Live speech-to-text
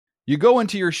You go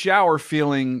into your shower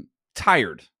feeling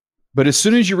tired, but as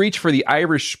soon as you reach for the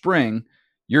Irish Spring,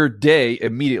 your day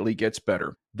immediately gets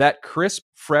better. That crisp,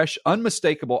 fresh,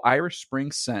 unmistakable Irish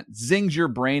Spring scent zings your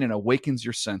brain and awakens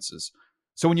your senses.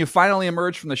 So when you finally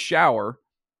emerge from the shower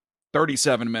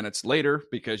 37 minutes later,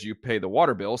 because you pay the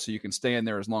water bill so you can stay in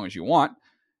there as long as you want,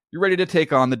 you're ready to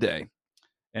take on the day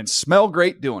and smell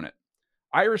great doing it.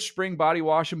 Irish Spring Body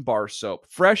Wash and Bar Soap.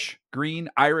 Fresh, green,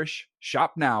 Irish.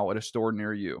 Shop now at a store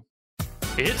near you.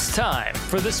 It's time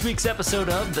for this week's episode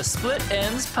of the Split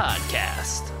Ends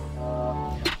Podcast.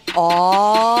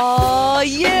 Oh,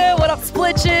 yeah. What up,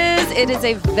 Splitches? It is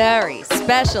a very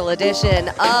special edition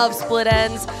of Split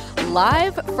Ends,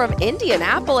 live from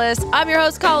Indianapolis. I'm your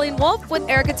host, Colleen Wolfe, with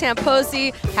Erica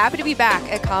Tamposi. Happy to be back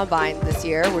at Combine this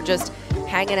year. We're just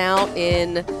hanging out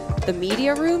in the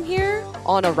media room here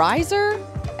on a riser,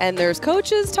 and there's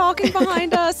coaches talking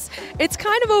behind us. It's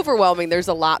kind of overwhelming. There's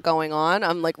a lot going on.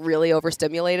 I'm like really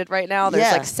overstimulated right now.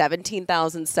 There's like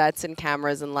 17,000 sets and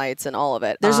cameras and lights and all of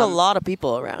it. There's a lot of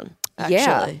people around, actually.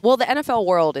 Yeah. Well, the NFL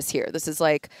world is here. This is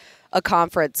like a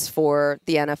conference for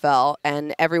the NFL,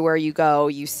 and everywhere you go,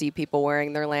 you see people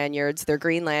wearing their lanyards, their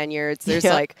green lanyards. There's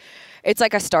it's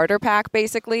like a starter pack,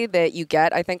 basically, that you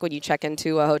get, I think, when you check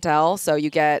into a hotel. So you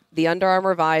get the Under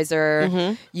Armour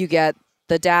visor, you get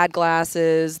the dad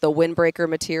glasses, the windbreaker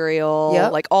material,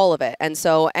 like all of it. And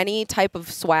so any type of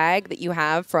swag that you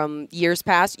have from years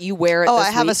past, you wear it this I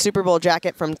have week. a Super Bowl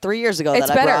jacket from 3 years ago It's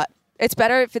that better. I brought. It's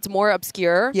better if it's more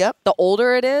obscure. Yep. The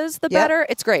older it is, the better.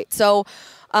 It's great. So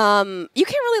you can't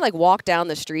really like walk down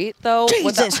the street though.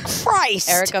 Jesus Christ!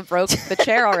 Erica broke the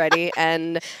chair already,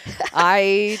 and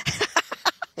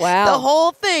wow. The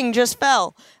whole thing just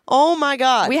fell. Oh my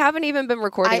God. We haven't even been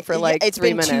recording for like it's 3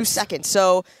 been minutes. 2 seconds.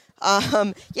 So,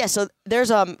 so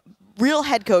there's real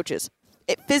head coaches,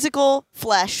 physical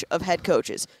flesh of head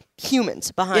coaches.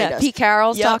 Humans behind us. Pete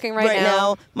Carroll's talking right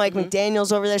now. Mike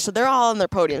McDaniel's over there. So they're all on their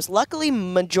podiums. Luckily,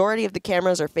 majority of the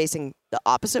cameras are facing the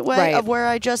opposite way of where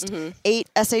I just ate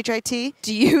SHIT.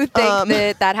 Do you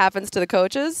think that happens to the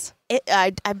coaches?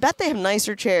 I bet they have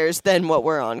nicer chairs than what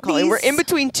we're on, Colleen. We're in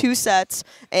between two sets,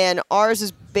 and ours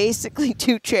is basically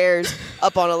 2 chairs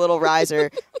up on a little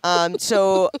riser.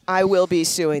 So I will be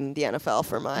suing the NFL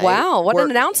for my what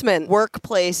an announcement.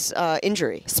 Workplace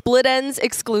injury. Split Ends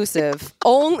exclusive.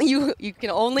 Only you can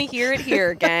only hear it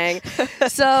here, gang.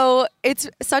 So it's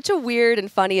such a weird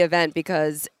and funny event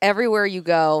because everywhere you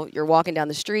go, you're walking down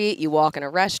the street, you walk in a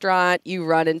restaurant, you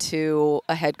run into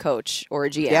a head coach or a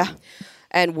GM. Yeah.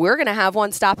 And we're going to have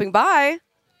one stopping by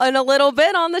in a little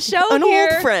bit on the show here. An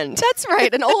old friend. That's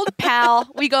right, an old pal.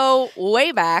 We go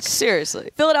way back. Seriously.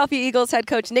 Philadelphia Eagles head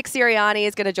coach Nick Sirianni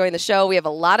is going to join the show. We have a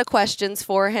lot of questions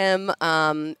for him.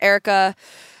 Erica,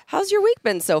 how's your week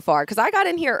been so far? Because I got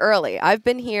in here early. I've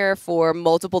been here for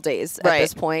multiple days at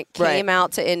this point. Came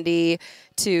out to Indy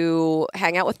to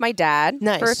hang out with my dad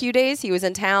for a few days. He was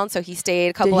in town, so he stayed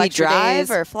a couple extra days. Did he drive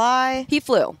or fly? He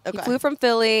flew. Okay. He flew from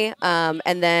Philly, and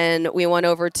then we went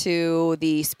over to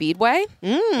the Speedway,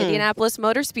 Indianapolis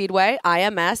Motor Speedway,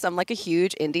 IMS. I'm like a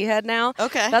huge Indy head now.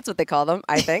 Okay. That's what they call them,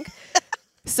 I think.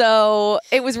 So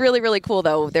it was really, really cool,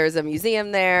 though. There's a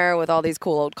museum there with all these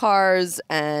cool old cars,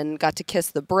 and got to kiss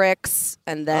the bricks,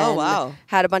 and then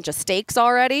had a bunch of steaks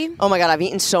already. Oh, my God. I've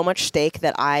eaten so much steak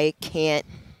that I can't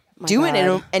do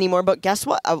it anymore. But guess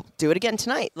what? I'll do it again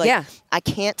tonight. I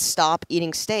can't stop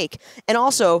eating steak. And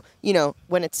also,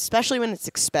 especially when it's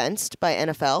expensed by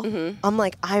NFL, I'm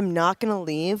like, I'm not going to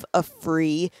leave a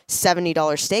free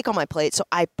 $70 steak on my plate. So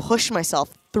I push myself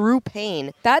through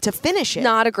pain to finish it.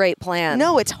 Not a great plan.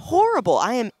 No, it's horrible.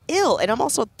 I am ill, and I'm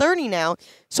also 30 now,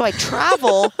 so I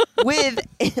travel with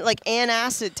like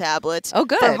antacid tablets for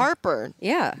heartburn.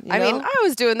 Yeah. I mean, I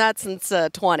was doing that since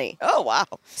 20. Oh, wow.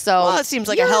 So it seems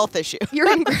like a health issue. You're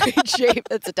in great shape.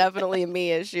 It's definitely a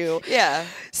me issue. Yeah.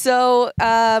 So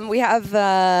we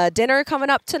have dinner coming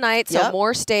up tonight, so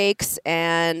more steaks,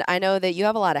 and I know that you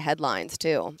have a lot of headlines,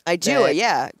 too. I do,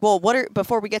 yeah. Well,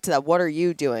 before we get to that, what are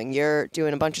you doing? You're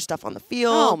doing a bunch of stuff on the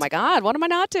field. Oh, my God. What am I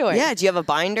not doing? Yeah. Do you have a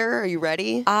binder? Are you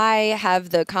ready? I have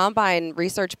the Combine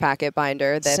research packet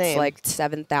binder that's like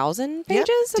 7,000 pages.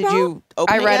 Did you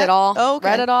open it? I read it all. Oh, okay.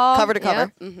 Read it all. Cover to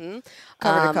cover. Yep. Mm-hmm.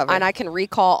 Cover to cover. And I can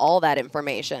recall all that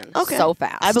information so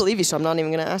fast. I believe you, so I'm not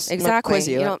even going to ask. Exactly. Quiz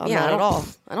you. I'm not at all.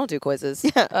 I don't do quizzes.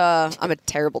 I'm a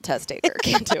terrible test taker.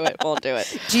 Can't do it. Won't do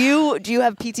it. Do you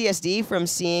have PTSD from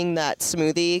seeing that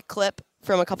smoothie clip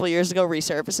from a couple years ago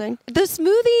resurfacing? The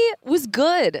smoothie was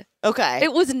good. Okay.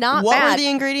 It was not What bad. were the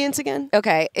ingredients again?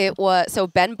 Okay. It was, so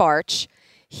Ben Barch,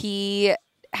 he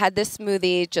had this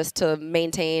smoothie just to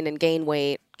maintain and gain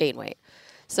weight.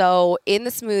 So in the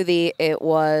smoothie, it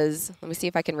was, let me see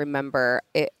if I can remember.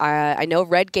 I know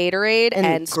red Gatorade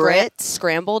and grits,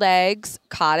 scrambled eggs,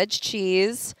 cottage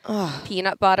cheese,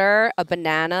 peanut butter, a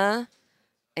banana,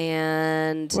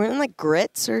 and... Weren't like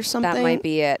grits or something? That might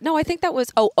be it. No, I think that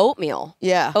was, oatmeal.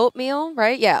 Yeah. Oatmeal,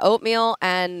 right? Yeah, oatmeal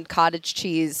and cottage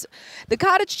cheese. The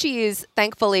cottage cheese,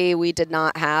 thankfully, we did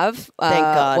not have Thank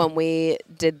God. when we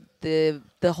did the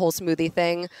whole smoothie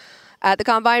thing at the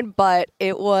Combine, but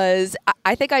it was,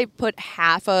 I think I put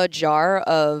half a jar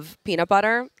of peanut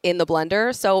butter in the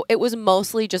blender, so it was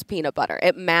mostly just peanut butter.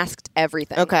 It masked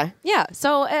everything. Okay. Yeah,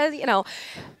 so,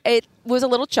 it was a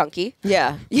little chunky.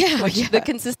 Yeah. Yeah, the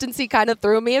consistency kind of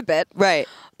threw me a bit. Right.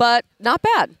 But not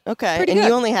bad. Okay. Pretty and good.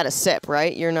 you only had a sip,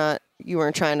 right? You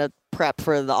weren't trying to prep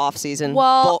for the off season.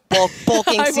 Well,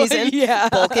 bulking season. Yeah.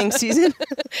 Bulking season.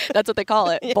 That's what they call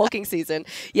it. Yeah. Bulking season.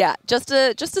 Yeah. Just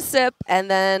a sip,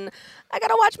 and then I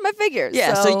gotta watch my figures.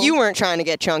 Yeah. So you weren't trying to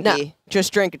get chunky. No.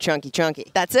 Just drink a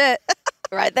chunky. That's it.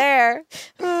 Right there.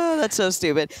 Oh, that's so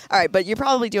stupid. All right, but you're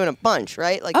probably doing a bunch,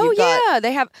 right? Like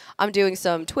I'm doing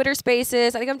some Twitter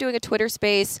Spaces. I think I'm doing a Twitter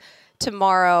Space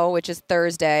tomorrow, which is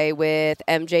Thursday, with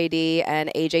MJD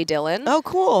and AJ Dillon. Oh,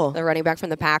 cool. The running back from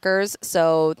the Packers.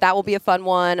 So that will be a fun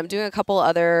one. I'm doing a couple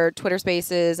other Twitter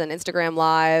Spaces and Instagram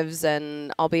Lives,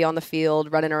 and I'll be on the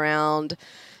field running around,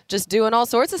 just doing all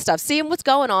sorts of stuff, seeing what's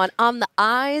going on. I'm the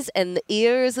eyes and the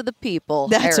ears of the people.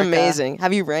 That's Erica. amazing.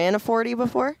 Have you ran a 40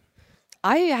 before?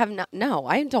 I have not. No,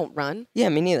 I don't run. Yeah,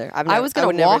 me neither. I was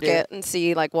going to walk it and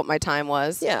see like what my time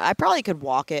was. Yeah, I probably could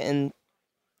walk it in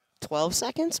 12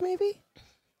 seconds, maybe.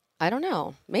 I don't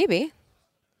know. Maybe.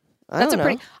 I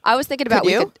was thinking about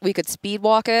we could speed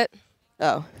walk it.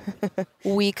 Oh.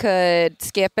 We could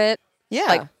skip it. Yeah.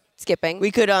 Like skipping.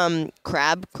 We could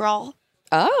crab crawl.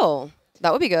 Oh,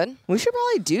 that would be good. We should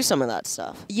probably do some of that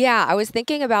stuff. Yeah, I was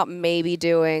thinking about maybe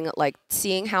doing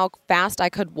seeing how fast I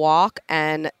could walk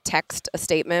and text a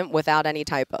statement without any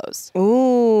typos.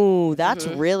 Ooh, that's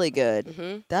really good.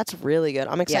 Mm-hmm. That's really good.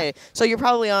 I'm excited. Yeah. So you're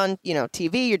probably on,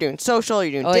 TV, you're doing social,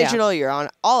 you're doing digital, you're on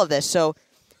all of this. So,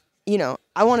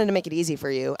 I wanted to make it easy for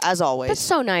you, as always. That's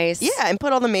so nice. Yeah, and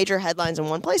put all the major headlines in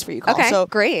one place for you, Cole. Okay, so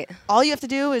great. All you have to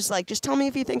do is, just tell me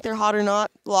if you think they're hot or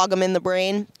not, log them in the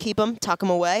brain, keep them, tuck them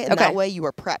away, and that way you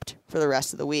are prepped for the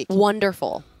rest of the week.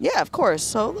 Wonderful. Yeah, of course.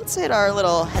 So let's hit our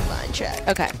little headline check.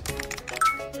 Okay.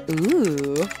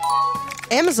 Ooh.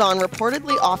 Amazon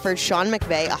reportedly offered Sean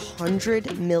McVay a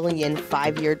 $100 million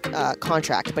 5-year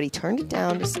contract, but he turned it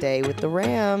down to stay with the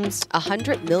Rams.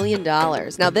 $100 million.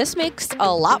 Now, this makes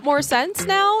a lot more sense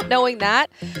now, knowing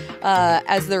that,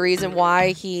 as the reason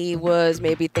why he was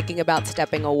maybe thinking about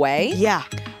stepping away. Yeah.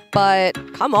 But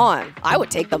come on, I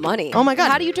would take the money. Oh my God.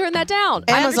 How do you turn that down?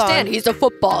 Amazon. I understand he's a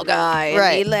football guy.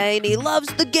 Right. And he loves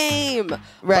the game.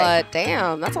 Right. But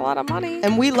damn, that's a lot of money.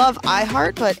 And we love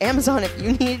iHeart, but Amazon, if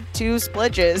you need 2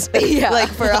 splitches,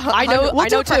 for I know we'll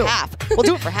do it too. for half. We'll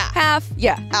do it for half. Half,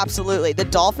 yeah. Absolutely. The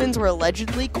Dolphins were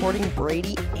allegedly courting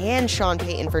Brady and Sean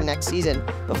Payton for next season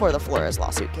before the Flores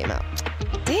lawsuit came out.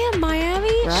 Damn,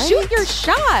 Miami. Right? Shoot your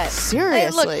shot.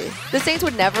 Seriously. Hey, look, the Saints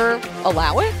would never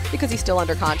allow it because he's still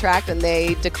under contract, and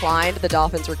they declined the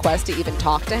Dolphins' request to even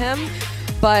talk to him.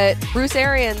 But Bruce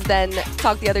Arians then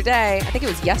talked the other day, I think it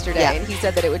was yesterday, and he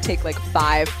said that it would take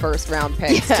 5 first-round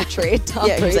picks to trade Tom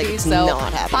Brady. He's like, it's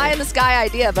not happening. Pie in the sky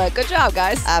idea, but good job,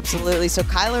 guys. Absolutely. So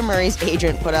Kyler Murray's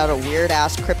agent put out a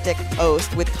weird-ass cryptic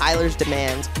post with Kyler's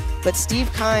demands. But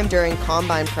Steve Keim during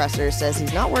Combine pressers says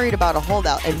he's not worried about a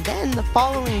holdout. And then the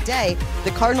following day,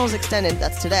 the Cardinals extended,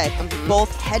 that's today,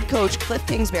 both head coach Cliff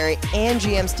Kingsbury and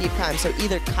GM Steve Keim. So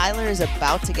either Kyler is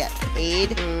about to get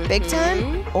paid big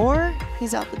time or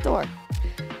he's out the door.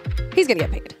 He's going to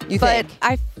get paid. You think?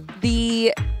 But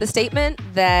the statement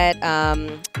that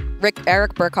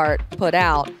Eric Burkhart put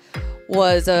out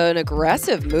was an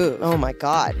aggressive move. Oh, my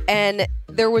God. And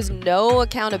there was no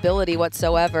accountability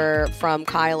whatsoever from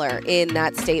Kyler in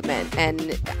that statement.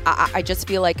 And I just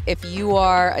feel like if you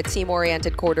are a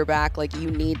team-oriented quarterback, you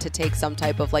need to take some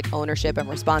type of ownership and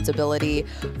responsibility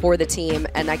for the team.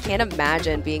 And I can't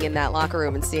imagine being in that locker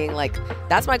room and seeing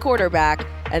that's my quarterback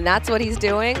and that's what he's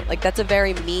doing. That's a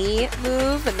very me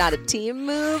move and not a team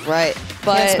move. Right.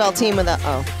 But can't spell team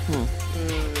without,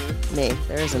 me.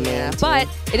 There is a me. Yeah, but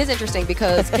it is interesting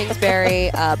because Kingsbury,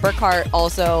 Burkhart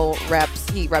also reps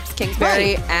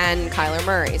Kingsbury and Kyler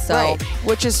Murray. So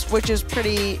which is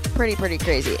pretty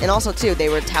crazy. And also too, they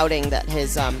were touting that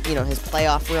his his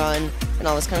playoff run and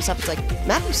all this kind of stuff. It's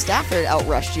Matthew Stafford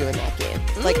outrushed you in that game.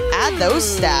 Add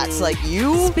those stats.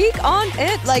 You speak on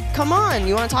it. Come on,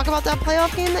 you want to talk about that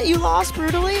playoff game that you lost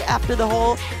brutally after the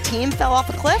whole team fell off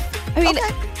a cliff? I mean.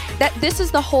 Okay. This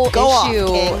is the whole Go issue.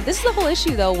 off, King. This is the whole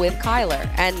issue, though, with Kyler.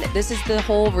 And this is the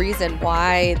whole reason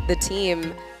why the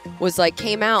team was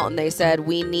came out and they said,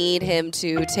 we need him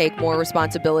to take more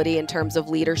responsibility in terms of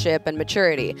leadership and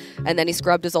maturity. And then he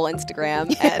scrubbed his whole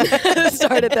Instagram and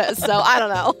started this. So I don't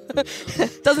know.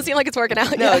 Doesn't seem like it's working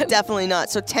out No, yet. definitely not.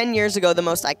 So 10 years ago, the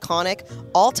most iconic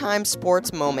all-time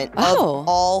sports moment of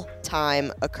all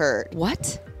time occurred.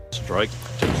 What? Strike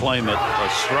to claim it. A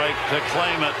strike to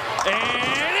claim it.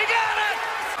 And he got it!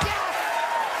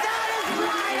 That is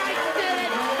right. I did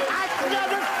it. That's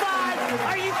number 5.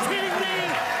 Are you kidding me?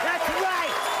 That's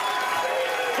right.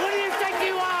 Who do you think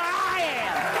you are? I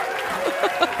am.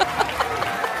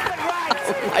 Right.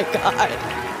 Oh my God.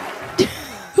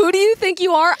 Who do you think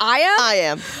you are? I am? I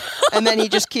am. And then he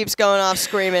just keeps going off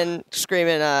screaming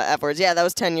F-words. Yeah, that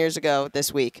was 10 years ago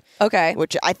this week. Okay.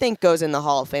 Which I think goes in the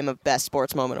Hall of Fame of best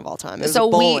sports moment of all time. It was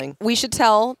So bowling. we should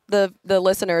tell the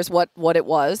listeners what it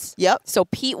was. Yep. So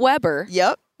Pete Weber,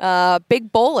 Yep.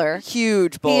 big bowler.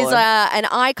 Huge bowler. He's an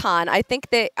icon. I think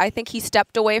he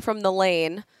stepped away from the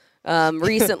lane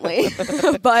recently,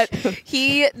 but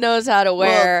he knows how to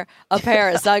wear a pair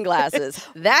of sunglasses.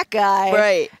 That guy.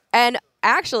 Right. And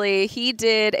actually, he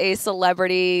did a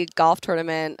celebrity golf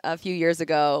tournament a few years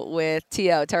ago with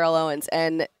T.O., Terrell Owens,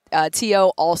 and T.O.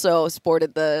 also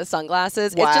sported the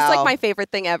sunglasses. Wow. It's just my favorite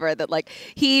thing ever that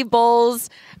he bowls,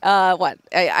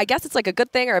 I guess it's a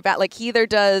good thing or a bad, he either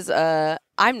does,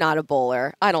 I'm not a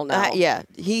bowler. I don't know. Yeah.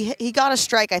 He got a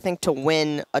strike, I think, to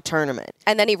win a tournament.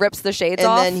 And then he rips the shades And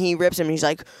off. then he rips him and he's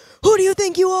like, who do you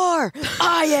think you are?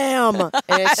 I am. And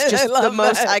it's just the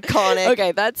most iconic.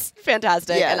 Okay, that's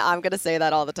fantastic. Yeah. And I'm going to say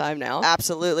that all the time now.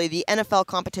 Absolutely. The NFL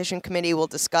Competition Committee will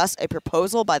discuss a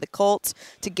proposal by the Colts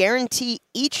to guarantee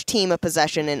each team a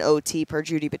possession in OT per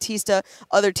Judy Batista.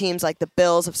 Other teams like the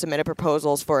Bills have submitted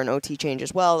proposals for an OT change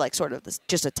as well,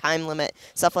 just a time limit,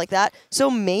 stuff like that. So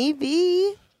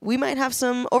maybe we might have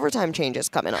some overtime changes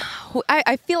coming up.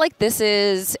 I feel like this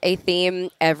is a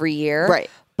theme every year. Right.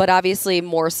 But obviously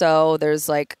more so, there's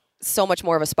so much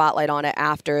more of a spotlight on it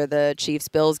after the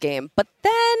Chiefs-Bills game. But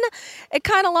then it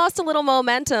kind of lost a little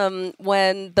momentum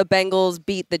when the Bengals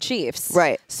beat the Chiefs.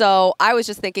 Right. So I was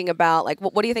just thinking about,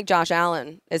 what do you think Josh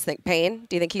Allen is pain?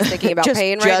 Do you think he's thinking about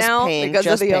pain right now? Pain, because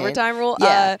of the pain. overtime rule?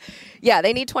 Yeah. Yeah,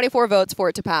 they need 24 votes for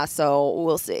it to pass, so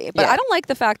we'll see. But Yeah. I don't like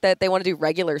the fact that they want to do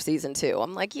regular season too.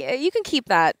 I'm yeah, you can keep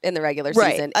that in the regular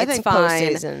Right. season. I It's think fine.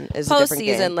 postseason is a different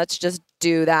game. Postseason, let's just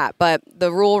do that. But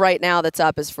the rule right now that's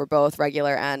up is for both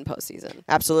regular and postseason.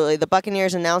 Absolutely. The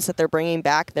Buccaneers announced that they're bringing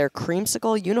back their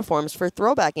creamsicle uniforms for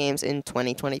throwback games in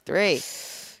 2023.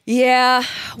 Yeah,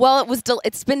 well,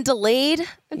 it's been delayed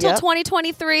until Yep.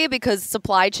 2023 because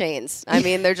supply chains. I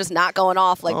mean, they're just not going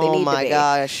off like they need to be. Oh my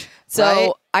gosh. So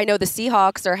Right? I know the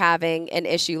Seahawks are having an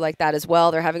issue like that as well.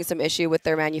 They're having some issue with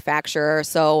their manufacturer.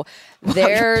 So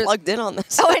they're You're plugged in on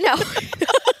this. Oh, I know.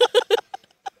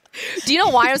 Do you know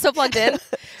why I'm so plugged in?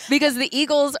 Because the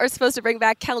Eagles are supposed to bring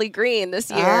back Kelly Green this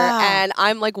year, and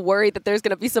I'm worried that there's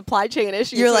going to be supply chain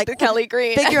issues You're with the Kelly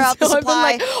Green. figure And out the so I've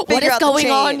been supply, what figure is out the going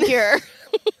on chain. here?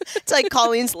 It's like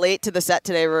Colleen's late to the set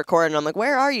today recording. I'm like,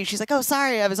 where are you? She's like, oh,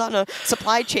 sorry. I was on a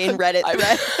supply chain Reddit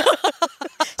thread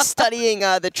studying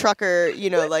the trucker,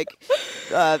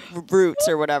 routes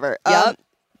or whatever. Yep.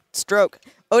 Stroke.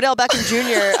 Odell Beckham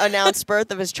Jr. announced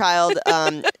birth of his child,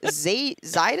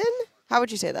 Zayden? How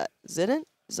would you say that? Zayden?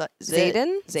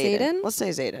 Zayden? Zayden? Let's say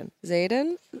Zayden.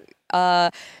 Zayden?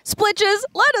 Splitches,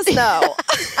 let us know.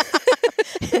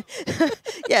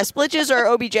 Yeah, Splitches or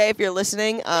OBJ if you're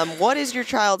listening. What is your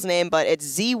child's name? But it's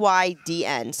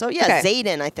ZYDN. So yeah, Okay.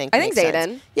 Zayden, I think. I think makes Zayden.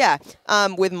 sense. Yeah,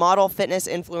 with model fitness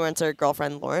influencer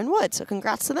girlfriend Lauren Wood. So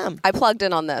congrats to them. I plugged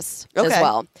in on this as Okay.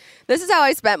 well. This is how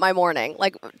I spent my morning.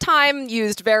 Time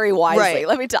used very wisely. Right.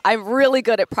 Let me tell I'm really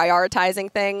good at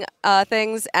prioritizing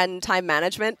things and time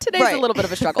management. Today's Right. a little bit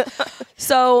of a struggle.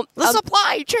 So The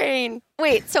supply chain.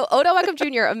 wait, so Odell Beckham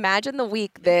Jr., imagine the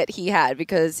week that he had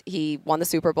because he won the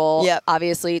Super Bowl, Yep.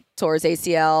 obviously tore his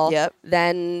ACL, Yep.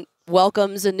 then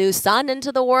welcomes a new son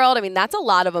into the world. I mean, that's a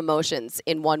lot of emotions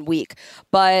in 1 week.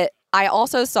 But I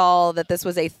also saw that this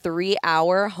was a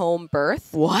 3-hour home birth.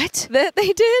 What? That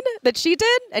she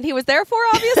did, and he was there for,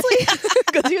 obviously,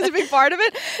 because he was a big part of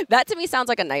it. That to me sounds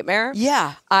like a nightmare.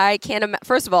 Yeah. I can't imagine.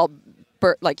 First of all,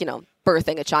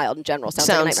 birthing a child in general sounds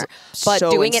like a nightmare. But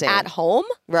so doing insane. it at home,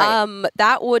 Right.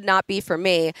 that would not be for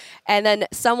me. And then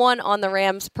someone on the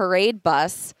Rams parade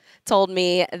bus told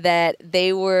me that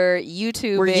they were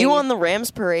YouTubing. Were you on the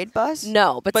Rams parade bus?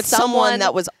 No, but someone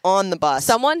that was on the bus.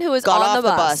 someone who was got on off the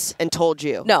bus. and told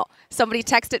you. No, somebody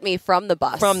texted me from the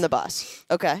bus. From the bus.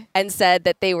 Okay. and said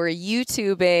that they were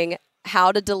YouTubing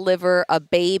how to deliver a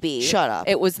baby. Shut up.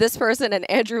 It was this person and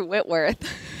Andrew Whitworth.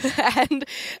 And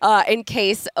in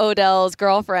case Odell's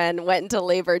girlfriend went into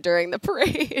labor during the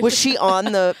parade. Was she in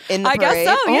the parade? I guess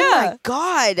so, yeah. Oh my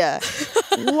God.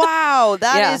 Wow.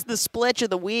 That is the splitch of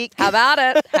the week. How about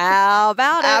it? How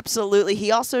about it? Absolutely.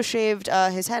 He also shaved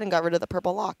his head and got rid of the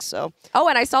purple locks. So. Oh,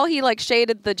 and I saw he like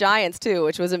shaded the Giants too,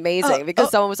 which was amazing because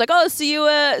someone was like, "Oh, see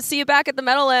you back at the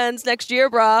Meadowlands next year,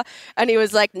 brah," and he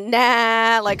was like,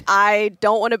 "Nah, like I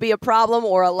don't want to be a problem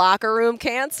or a locker room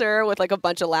cancer," with like a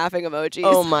bunch of laughing emojis.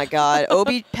 Oh my God.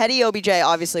 Petty OBJ,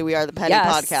 obviously we are the Petty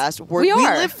podcast. We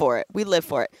live for it. We live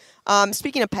for it.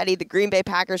 Speaking of Petty, the Green Bay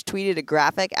Packers tweeted a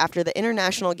graphic after the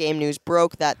international game news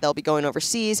broke that they'll be going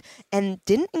overseas and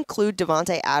didn't include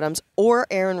Davante Adams or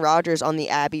Aaron Rodgers on the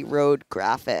Abbey Road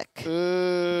graphic.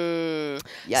 Yikes.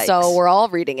 Yikes. So we're all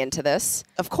reading into this.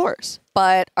 Of course.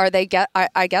 But are they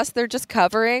I guess they're just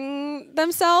covering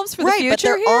themselves for the future but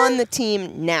they're here? on the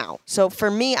team now. So for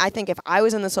me, I think if I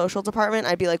was in the social department,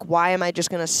 I'd be like, why am I just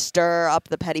going to stir up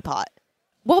the petty pot?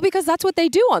 Well, because that's what they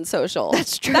do on social.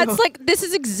 That's true. That's like, this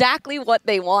is exactly what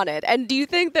they wanted. And do you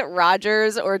think that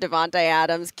Rodgers or Davante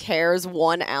Adams cares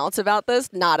 1 ounce about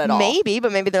this? Not at all. Maybe,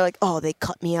 but maybe they're like, oh, they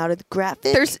cut me out of the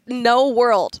graphic. There's no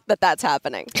world that that's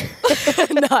happening.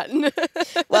 None.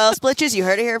 Well, Splitches, you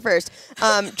heard it here first.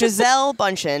 Gisele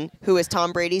Bundchen, who is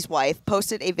Tom Brady's wife,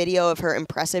 posted a video of her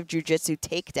impressive jiu-jitsu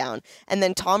takedown. And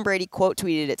then Tom Brady quote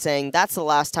tweeted it saying, "That's the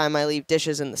last time I leave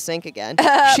dishes in the sink again."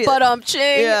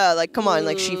 Ching. Yeah, like, come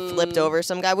on. Like, she flipped over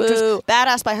some guy, which was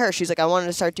badass by her. She's like, I wanted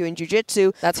to start doing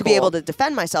jiu-jitsu to be able to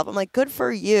defend myself. I'm like, good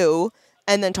for you.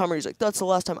 And then Tom Brady's like, that's the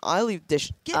last time I leave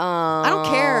dishes. I don't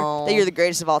care that you're the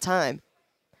greatest of all time.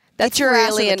 That's your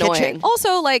really ass in the annoying. kitchen.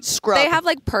 Also, like, Scrub. they have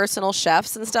like personal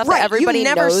chefs and stuff Right, that everybody you've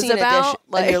never knows seen about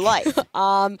a dish in your life.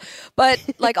 But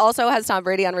like, also, has Tom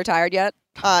Brady unretired yet?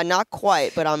 Not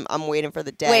quite, but I'm waiting for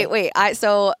the day. Wait.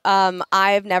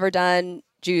 I've never done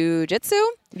jiu-jitsu.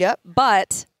 Yep.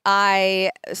 But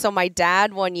my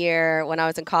dad one year when I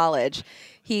was in college,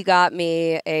 he got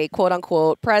me a quote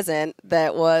unquote present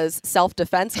that was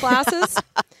self-defense classes.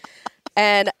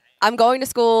 And I'm going to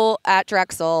school at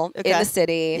Drexel in the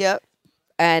city. Yep.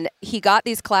 And he got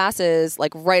these classes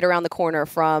like right around the corner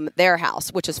from their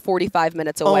house, which is 45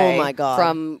 minutes away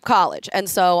from college. And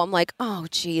so I'm like, oh,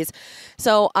 geez.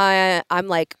 So I'm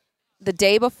like the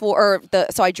day before,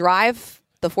 so I drive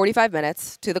the 45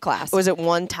 minutes to the class. Was it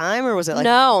one time or was it like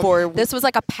No, this was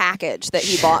like a package that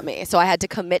he bought me. So I had to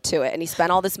commit to it, and he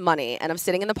spent all this money, and I'm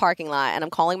sitting in the parking lot and I'm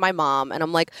calling my mom and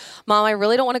I'm like, Mom, I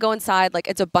really don't want to go inside. Like,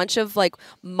 it's a bunch of like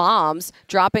moms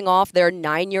dropping off their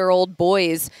 9-year-old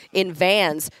boys in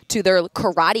vans to their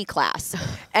karate class.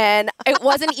 And it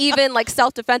wasn't even like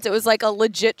self-defense. It was like a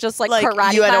legit just like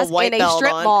karate you had class a white in a belt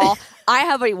strip on. mall. I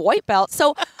have a white belt.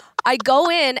 So I go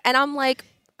in and I'm like,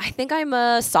 I think I'm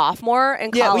a sophomore in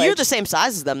college. Yeah, well, you're the same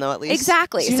size as them, though, at least.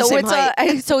 Exactly. So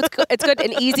it's good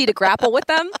and easy to grapple with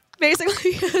them,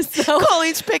 basically. So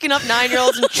Colleen's picking up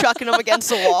 9-year-olds and chucking them against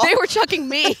the wall. they were chucking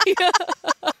me.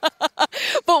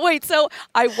 But wait, so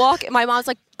I walk. My mom's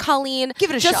like, Colleen,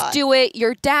 give it a just shot. do it.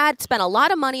 Your dad spent a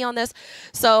lot of money on this.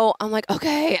 So I'm like,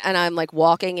 okay. And I'm like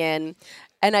walking in,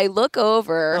 and I look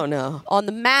over on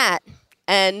the mat.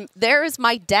 And there's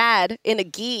my dad in a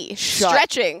gi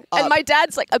stretching. And my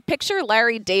dad's like a picture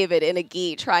Larry David in a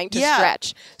gi trying to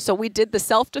stretch. So we did the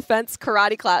self-defense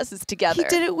karate classes together. He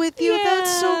did it with you? Yeah.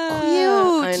 That's so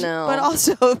cute. I know. But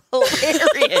also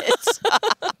hilarious.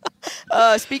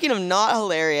 Speaking of not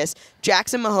hilarious,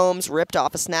 Jackson Mahomes ripped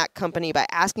off a snack company by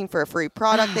asking for a free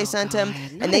product they sent him.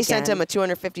 And they sent him a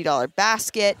 $250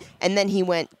 basket. And then he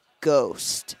went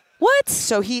ghost. What?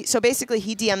 So basically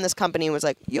he DM'd this company and was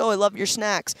like, yo, I love your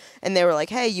snacks. And they were like,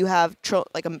 hey, you have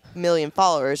like 1 million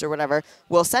followers or whatever.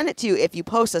 We'll send it to you if you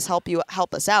post us, help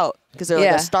us out. Because they're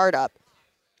like a startup.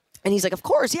 And he's like, of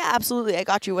course, yeah, absolutely. I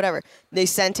got you, whatever. They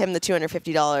sent him the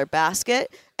 $250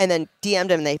 basket and then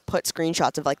DM'd him. And they put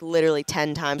screenshots of like literally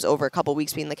 10 times over a couple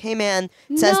weeks being like, hey, man,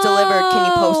 it says delivered. Can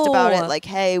you post about it? Like,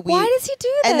 hey, why does he do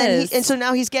this? And so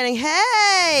now he's getting,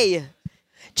 hey,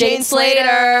 Jane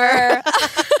Slater.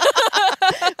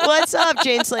 What's up?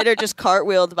 Jane Slater just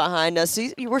cartwheeled behind us. So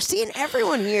we're seeing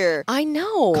everyone here. I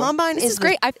know. Combine is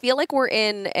great. I feel like we're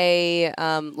in a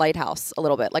lighthouse a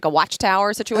little bit, like a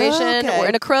watchtower situation. Okay. We're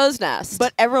in a crow's nest.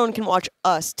 But everyone can watch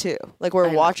us, too. Like, we're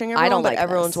watching everyone, I don't but like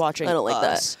everyone's this. watching us. I don't like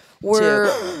that.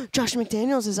 We're Josh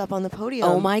McDaniels is up on the podium.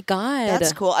 Oh, my God.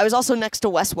 That's cool. I was also next to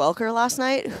Wes Welker last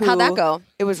night. How'd that go?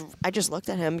 I just looked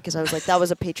at him because I was like, that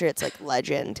was a Patriots, like,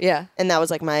 legend. Yeah. And that was,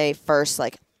 like, my first,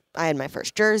 like, I had my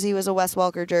first jersey was a Wes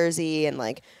Welker jersey and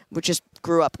like we just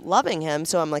grew up loving him.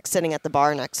 So I'm like sitting at the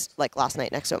bar last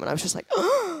night next to him and I was just like,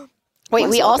 Wait,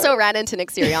 we also ran into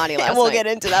Nick Sirianni last we'll night. get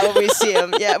into that when we see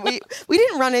him. Yeah, we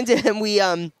didn't run into him. We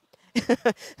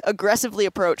aggressively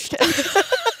approached him.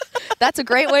 That's a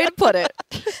great way to put it.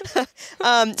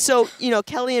 So,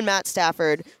 Kelly and Matt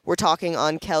Stafford were talking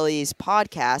on Kelly's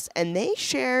podcast, and they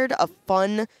shared a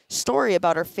fun story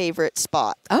about her favorite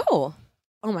spot. Oh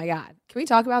my God. Can we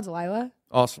talk about Delilah?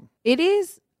 Awesome. It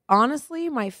is honestly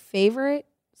my favorite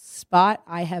spot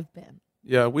I have been.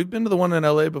 Yeah, we've been to the one in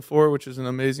LA before, which is an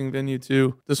amazing venue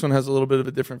too. This one has a little bit of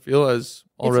a different feel, as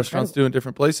all It's restaurants incredible. do in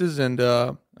different places. And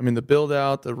the build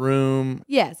out, the room.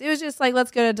 Yes, it was just like, let's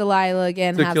go to Delilah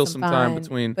again, To have kill some some time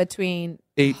fun between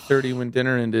 8:30 when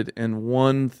dinner ended and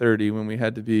 1:30 when we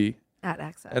had to be at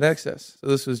Access. at Excess. So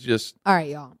this was just All right,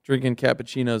 y'all. drinking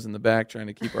cappuccinos in the back, trying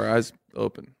to keep our eyes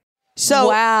open. So,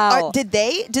 Wow. did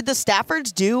the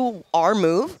Staffords do our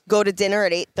move? Go to dinner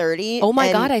at 8:30? Oh my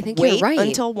and God, I think you're wait right.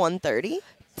 until 1:30?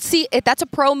 See, that's a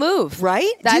pro move. Right? Do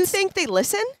you That's- think they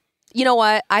listen? You know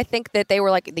what? I think that they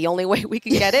were like, the only way we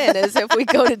can get in is if we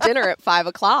go to dinner at 5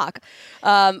 o'clock.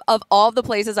 Of all the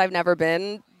places I've never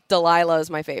been, Delilah is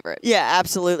my favorite. Yeah,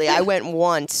 absolutely. I went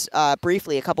once,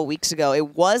 briefly, a couple weeks ago.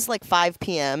 It was like 5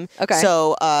 p.m. Okay.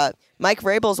 So Mike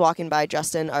Vrabel's walking by.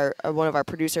 Justin, one of our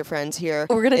producer friends here,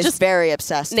 We're gonna is just very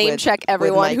obsessed name with, check with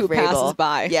everyone Mike who Vrabel. passes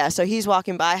by. Yeah, so he's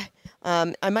walking by.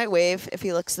 I might wave if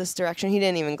he looks this direction. He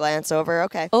didn't even glance over.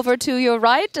 Okay. Over to your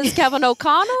right is Kevin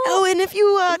O'Connell. Oh, and if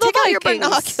you take out your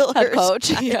Vikings binoculars, head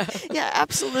coach. Yeah. yeah,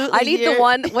 absolutely. I need Here. the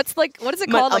one. What is it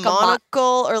called? A Like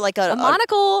monocle or like a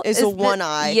monocle is is a the- one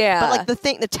eye. yeah. But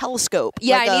like the telescope.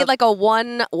 Yeah, like I need like a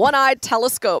one-eyed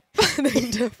telescope.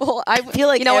 I feel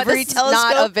like you know what, every this is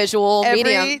not a telescope- visual every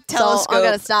medium, telescope so I'm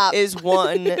gonna stop. is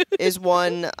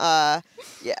one.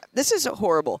 Yeah, this is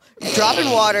horrible. Dropping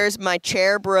waters. My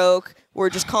chair broke. We're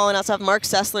just calling out stuff. Mark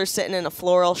Sessler's sitting in a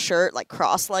floral shirt, like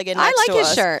cross-legged. I next like to his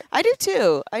us. shirt. I do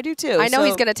too. I know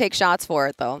he's So- gonna take shots for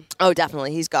it though. Oh,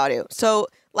 definitely. He's got to. So,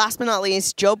 last but not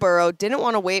least, Joe Burrow didn't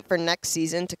want to wait for next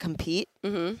season to compete.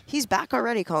 Mm-hmm. He's back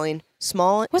already, Colleen.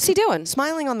 What's he doing?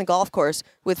 Smiling on the golf course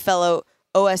with fellow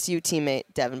OSU teammate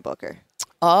Devin Booker.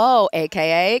 Oh,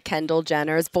 a.k.a. Kendall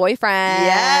Jenner's boyfriend.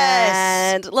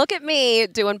 Yes. Look at me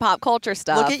doing pop culture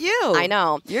stuff. Look at you. I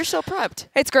know. You're so prepped.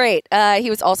 It's great. He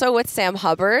was also with Sam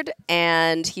Hubbard,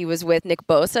 and he was with Nick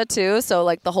Bosa, too. So,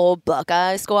 like, the whole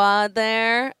Buckeye squad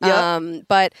there. Yep.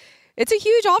 But it's a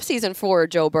huge offseason for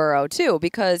Joe Burrow, too,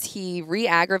 because he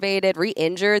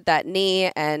re-injured that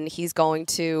knee, and he's going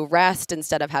to rest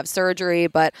instead of have surgery.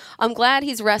 But I'm glad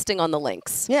he's resting on the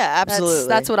links. Yeah, absolutely.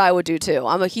 That's what I would do, too.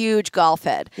 I'm a huge golf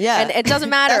head. Yeah. And it doesn't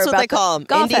matter That's what about they call them.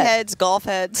 golf Indie heads, golf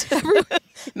heads,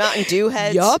 Mountain Dew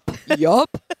heads. Yup.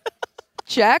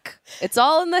 Check. It's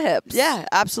all in the hips. Yeah,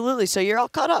 absolutely. So you're all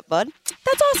caught up, bud.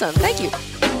 That's awesome. Thank you.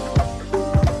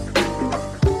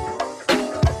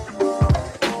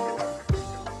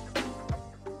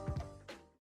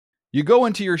 You go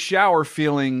into your shower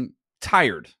feeling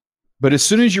tired, but as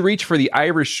soon as you reach for the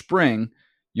Irish Spring,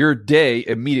 your day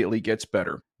immediately gets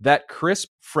better. That crisp,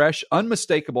 fresh,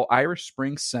 unmistakable Irish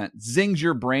Spring scent zings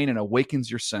your brain and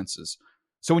awakens your senses.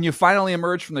 So when you finally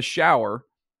emerge from the shower,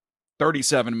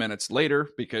 37 minutes later,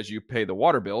 because you pay the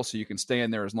water bill so you can stay in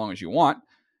there as long as you want,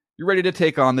 you're ready to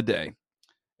take on the day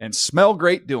and smell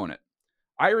great doing it.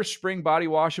 Irish Spring Body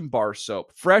Wash and Bar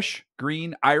Soap. Fresh,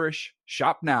 green, Irish.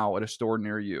 Shop now at a store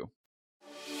near you.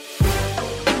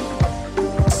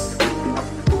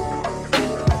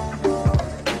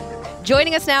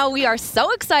 Joining us now, we are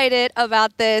so excited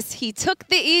about this. He took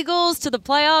the Eagles to the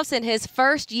playoffs in his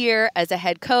first year as a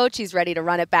head coach. He's ready to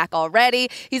run it back already.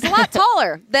 He's a lot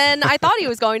taller than I thought he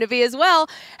was going to be as well.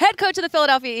 Head coach of the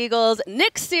Philadelphia Eagles,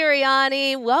 Nick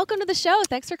Sirianni. Welcome to the show.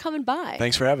 Thanks for coming by.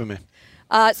 Thanks for having me.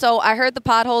 So I heard the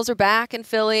potholes are back in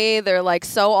Philly. They're like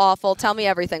so awful. Tell me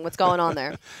everything. What's going on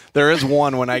there? There is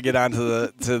one when I get onto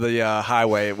the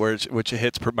highway which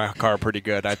hits my car pretty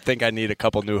good. I think I need a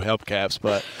couple new hubcaps,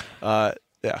 but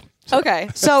yeah. Okay.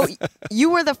 So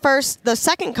you were the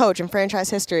second coach in franchise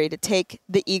history to take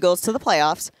the Eagles to the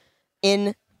playoffs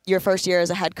in your first year as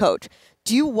a head coach.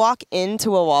 Do you walk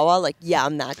into a Wawa like, yeah,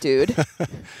 I'm that dude?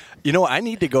 You know, I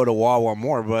need to go to Wawa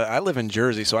more, but I live in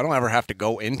Jersey, so I don't ever have to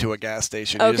go into a gas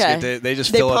station. You Okay. they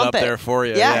just They fill it pump up it. there for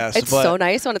you. Yeah. Yes, It's but so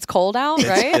nice when it's cold out,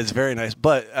 right? It's very nice.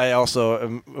 But I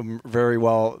also very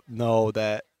well know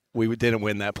that we didn't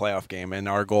win that playoff game, and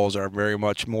our goals are very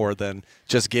much more than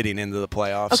just getting into the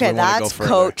playoffs. Okay, we want to that's go further.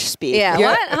 coach speak. Yeah,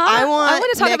 what? Huh? I want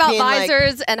to talk Nick about being like,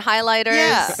 visors and highlighters.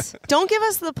 Yeah. Don't give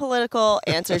us the political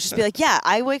answers. Just be like, yeah,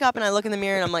 I wake up and I look in the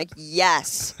mirror and I'm like,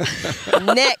 yes.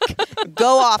 Nick,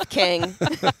 go off, King.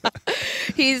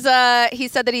 He said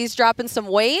that he's dropping some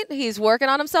weight. He's working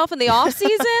on himself in the off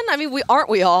season. I mean, aren't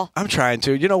we all? I'm trying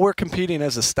to. You know, we're competing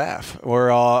as a staff.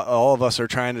 We're all of us are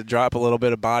trying to drop a little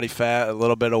bit of body fat, a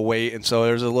little bit of weight, and so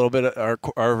there's a little bit of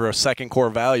our second core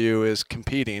value is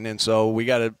competing, and so we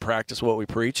got to practice what we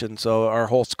preach, and so our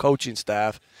whole coaching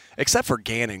staff, except for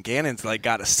Gannon. Gannon's like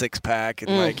got a 6-pack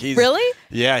and like he's really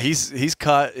he's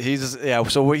cut.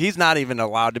 So he's not even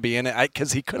allowed to be in it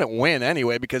because he couldn't win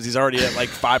anyway because he's already at like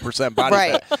 5% body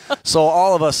fat. So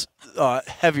all of us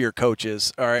heavier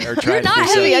coaches are trying to do You're not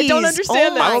heavy. I don't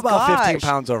understand that. I'm about 15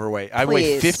 pounds overweight. I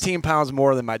weigh 15 pounds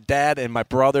more than my dad and my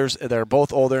brothers. They're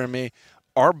both older than me.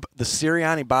 The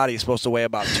Sirianni body is supposed to weigh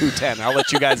about 210. I'll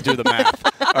let you guys do the math.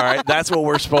 All right, that's what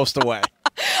we're supposed to weigh.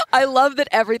 I love that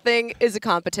everything is a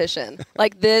competition.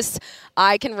 Like this,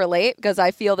 I can relate because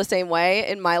I feel the same way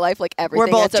in my life. Like everything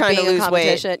We're both ends up trying being to lose a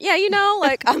competition. weight. Yeah, you know,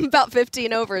 like I'm about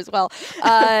 15 over as well.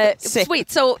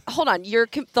 Sweet. So hold on,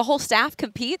 the whole staff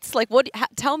competes. Like, what?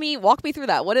 Walk me through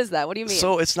that. What is that? What do you mean?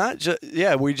 So it's not just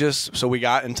we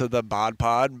got into the bod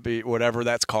pod, whatever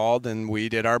that's called, and we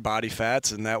did our body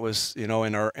fats, and that was in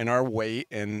our weight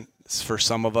and. For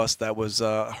some of us, that was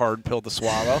a hard pill to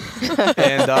swallow,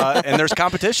 and there's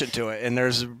competition to it, and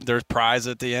there's prize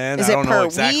at the end. I don't know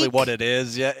exactly what it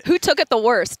is yet. Who took it the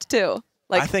worst too?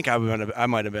 I think I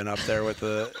might have been up there with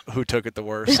the who took it the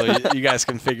worst. So you guys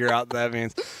can figure out what that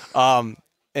means.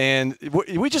 And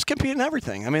we just compete in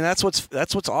everything. I mean, that's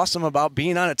what's awesome about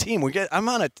being on a team.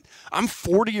 I'm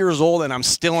 40 years old and I'm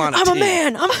still on a team. I'm a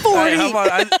man. I'm 40.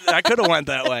 I could have went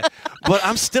that way, but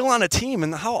I'm still on a team,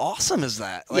 and how awesome is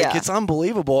that? Like, it's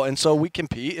unbelievable. And so we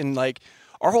compete, and like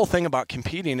our whole thing about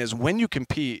competing is when you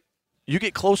compete, you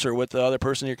get closer with the other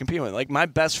person you're competing with. Like my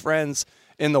best friends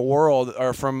in the world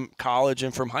are from college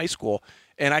and from high school.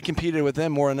 And I competed with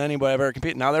them more than anybody I've ever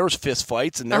competed. Now, there was fist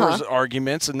fights, and there was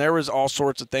arguments, and there was all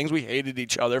sorts of things. We hated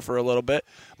each other for a little bit.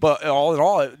 But all in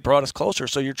all, it brought us closer.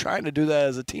 So you're trying to do that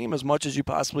as a team as much as you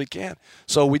possibly can.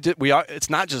 So it's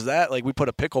not just that. Like, we put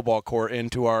a pickleball court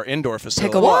into our indoor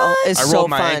facility. Pickleball is so fun. I rolled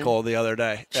my ankle the other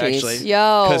day, actually.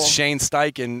 Because Shane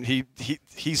Steichen,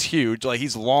 he's huge. Like,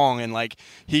 he's long, and like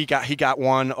he got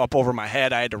one up over my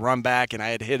head. I had to run back, and I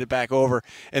had to hit it back over.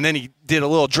 And then he did a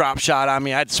little drop shot on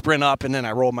me. I had to sprint up, and then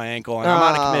I rolled my ankle, and I'm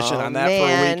out of commission on that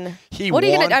for a week. What are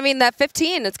you gonna? I mean, that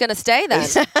 15, it's gonna stay then.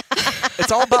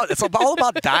 It's all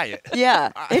about diet.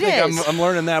 Yeah, it is. I'm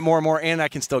learning that more and more, and I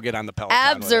can still get on the Peloton.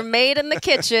 Abs are made in the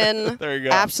kitchen. There you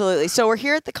go. Absolutely. So we're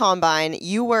here at the Combine.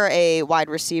 You were a wide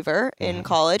receiver in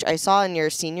college. I saw in your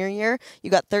senior year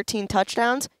you got 13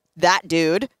 touchdowns. That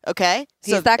dude, okay?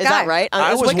 He's that guy. Is that right?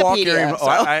 I was Wikipedia,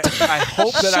 walking. I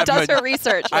hope that she does her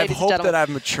research. I hope that I've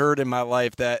matured in my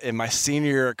life. That in my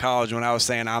senior year of college, when I was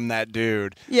saying I'm that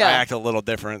dude, I act a little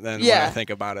different than when I think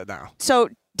about it now. So,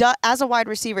 as a wide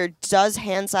receiver, does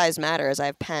hand size matter? As I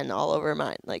have pen all over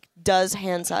mine, like, does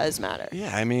hand size matter?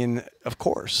 Yeah, I mean, of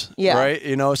course. Yeah. Right?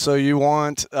 You know, so you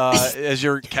want, as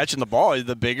you're catching the ball,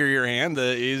 the bigger your hand,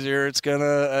 the easier it's going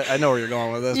to. I know where you're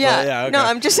going with this. Yeah. But yeah, okay. No,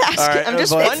 I'm just asking. Right, I'm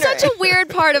just wondering. It's such a weird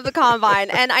part of the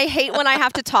Combine, and I hate when I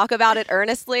have to talk about it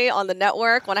earnestly on the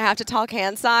network, when I have to talk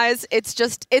hand size. It's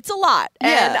a lot.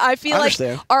 Yeah. And I feel like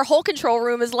our whole control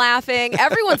room is laughing.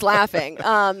 Everyone's laughing.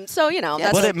 So, you know,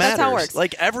 but it matters. That's how it works.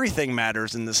 Like, everything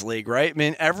matters in this league, right? I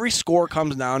mean, every score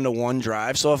comes down to one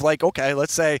drive. So if, like, okay,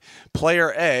 let's say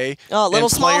player A. Oh, little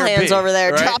small hands B, over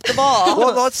there. Right? Drop the ball.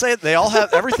 Well, let's say they all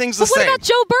have everything's the same. What about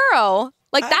Joe Burrow?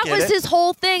 Like, that was his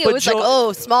whole thing. It was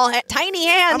like, small hand, tiny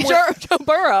hand, Joe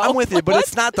Burrow. I'm with you, but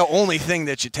it's not the only thing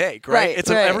that you take, right?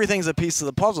 Everything's a piece of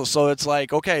the puzzle. So it's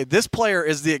like, okay, this player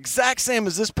is the exact same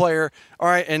as this player, all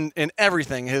right, and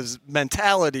everything, his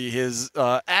mentality, his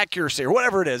accuracy, or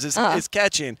whatever it is, his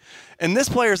catching. And this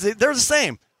player, they're the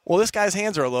same. Well, this guy's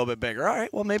hands are a little bit bigger. All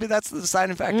right, well, maybe that's the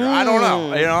deciding factor. I don't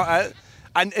know. You know,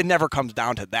 it never comes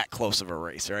down to that close of a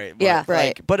race, right? But, yeah,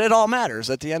 right. But it all matters.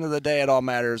 At the end of the day, it all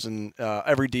matters, and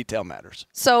every detail matters.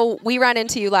 So we ran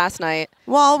into you last night.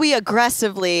 Well, we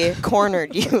aggressively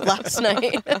cornered you last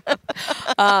night.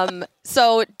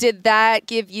 So did that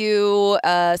give you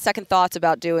second thoughts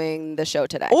about doing the show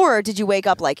today? Or did you wake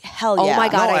up like, hell yeah? Oh, my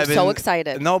God, I'm so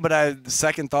excited. No, but I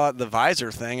second thought the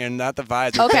visor thing, and not the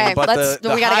visor okay, thing, but the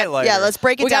highlighter. Let's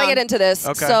break it down. We got to get into this.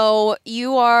 Okay. So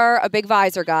you are a big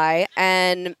visor guy,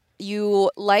 and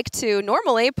you like to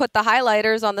normally put the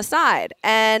highlighters on the side.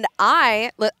 And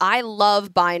I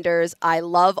love binders. I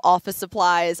love office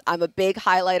supplies. I'm a big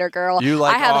highlighter girl.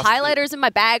 I have highlighters in my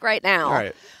bag right now. All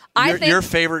right. I Your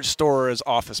favorite store is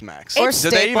Office Max. Or Do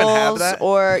Staples, they even have that?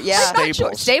 Or Staples.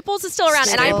 Sure. Staples is still around,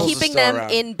 and I'm keeping them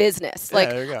in business. Like,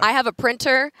 there you go. I have a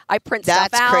printer. I print stuff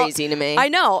out. That's crazy to me. I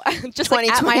know. Just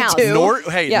like at my house.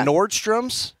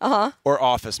 Nordstrom's or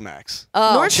Office Max?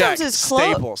 Nordstrom's is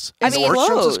closed. Staples.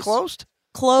 Nordstrom's is closed?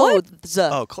 Clothes.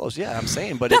 Oh, clothes. Yeah, I'm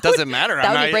saying, but it doesn't matter.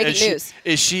 That would be breaking news.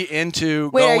 Is she into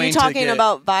Wait, going are you talking to get,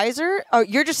 about visor? Or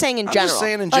you're just saying in I'm general? just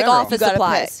saying in Like general. office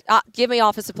supplies. Give me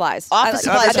office supplies. Office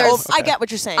supplies. I get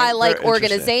what you're saying. I like Very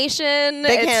organization.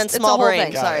 Big hand, small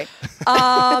brain. Sorry.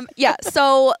 Yeah.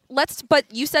 So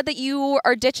but you said that you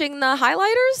are ditching the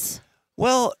highlighters?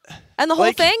 Well, and the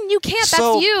whole thing? You can't.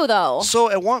 That's you, though.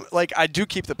 So at one, I do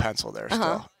keep the pencil there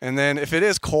still. And then if it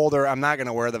is colder, I'm not going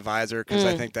to wear the visor because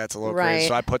I think that's a little crazy.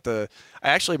 So I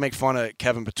actually make fun of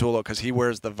Kevin Patullo because he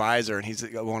wears the visor and he's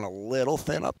going a little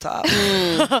thin up top.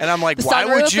 And I'm like, why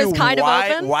would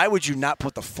you not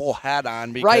put the full hat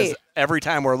on? Because every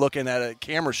time we're looking at a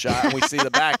camera shot and we see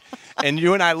the back, and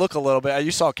you and I look a little bit.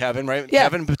 You saw Kevin, right? Yeah.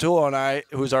 Kevin Patullo and I,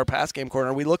 who's our pass game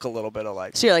corner, we look a little bit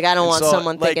alike. So you're like, I don't want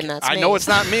someone thinking that's me. I know it's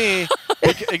not me.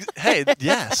 Hey,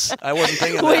 yes, I wasn't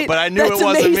thinking that, but I knew it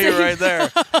wasn't me right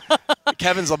there.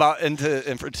 Kevin's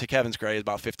to Kevin's credit, he's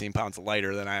about 15 pounds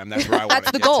lighter than I am. That's where I want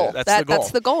to get That's the goal. That's the goal.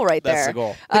 That's the goal right there. That's the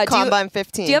goal. The Combine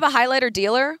 15. Do you have a highlighter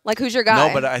dealer? Like, who's your guy?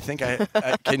 No, but I think I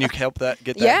can you help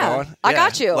get that going? I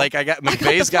got you. Like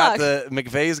McVay's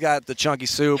got the chunky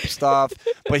soup stuff,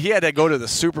 but he had to go to the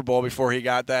Super Bowl before he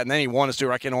got that, and then he won a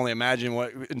Super. I can only imagine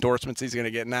what endorsements he's going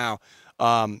to get now.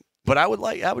 But I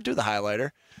would do the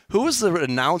highlighter. Who was the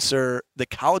announcer, the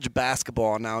college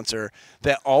basketball announcer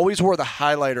that always wore the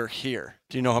highlighter here?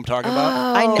 Do you know who I'm talking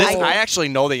about? I actually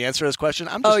know the answer to this question.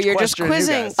 I'm just you're just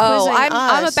quizzing. You guys.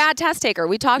 I'm a bad test taker.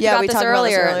 We talked about this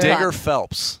earlier. Digger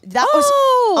Phelps. That was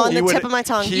on the tip of my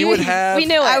tongue. He would have. We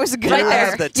knew it. I was good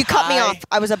right there. You cut me off.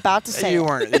 I was about to say you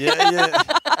weren't. Yeah.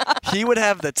 He would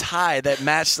have the tie that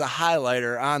matched the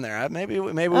highlighter on there. Maybe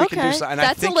we can do something.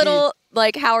 That's a little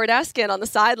like Howard Eskin on the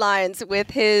sidelines with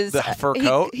his the fur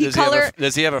coat.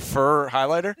 Does he have a fur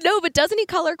highlighter? No, but doesn't he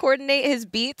color coordinate his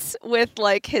beats with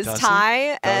like his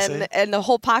tie and the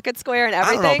whole pocket square and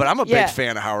everything? I don't know, but I'm a big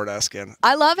fan of Howard Eskin.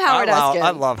 I love Howard Eskin.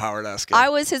 I love Howard Eskin. I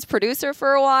was his producer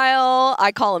for a while.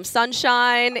 I call him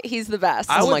Sunshine. He's the best.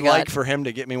 I would like for him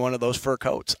to get me one of those fur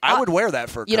coats. I would wear that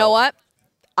fur coat. You know what?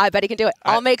 I bet he can do it.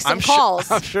 I'll make some calls.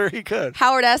 I'm sure he could.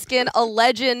 Howard Eskin, a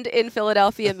legend in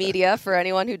Philadelphia media, for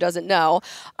anyone who doesn't know.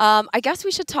 I guess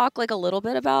we should talk like a little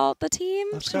bit about the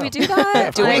team. Should we do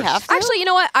that? Do we have to? Actually, you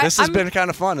know what? This has been kind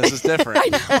of fun. This is different. I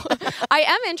know. I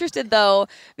am interested, though,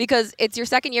 because it's your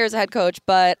second year as a head coach,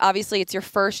 but obviously it's your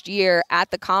first year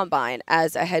at the Combine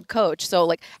as a head coach. So,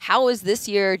 like, how is this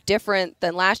year different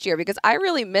than last year? Because I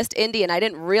really missed Indy, and I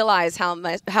didn't realize how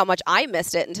much I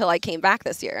missed it until I came back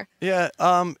this year. Yeah.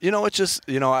 It's just,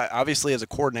 obviously as a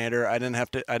coordinator, I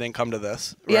didn't come to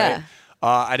this. Right? Yeah.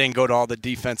 I didn't go to all the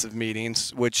defensive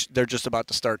meetings, which they're just about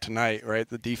to start tonight, right?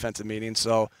 The defensive meetings.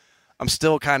 So I'm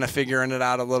still kind of figuring it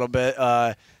out a little bit.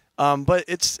 But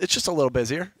it's just a little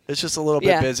busier. It's just a little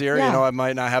bit busier. Yeah. I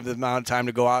might not have the amount of time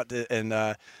to go out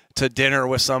to dinner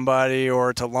with somebody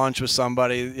or to lunch with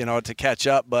somebody, to catch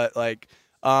up. But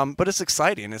but it's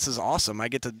exciting. This is awesome. I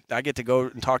get to go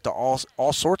and talk to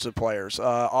all sorts of players,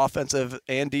 offensive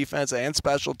and defense and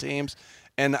special teams,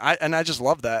 and I just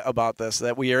love that about this,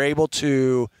 that we are able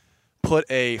to put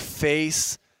a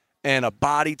face and a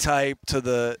body type to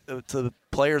the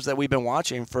players that we've been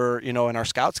watching for, in our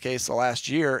scouts case the last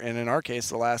year, and in our case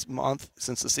the last month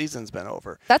since the season's been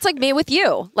over. That's like me with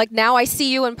you. Like, now I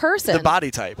see you in person. The body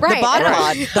type. Right. The bod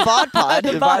pod. The bod pod.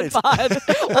 The bod pod.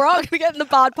 We're all going to get in the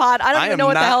bod pod. I don't even know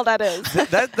what the hell that is.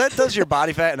 That does your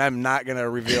body fat, and I'm not going to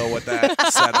reveal what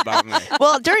that said about me.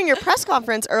 Well, during your press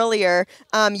conference earlier,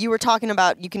 you were talking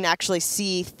about you can actually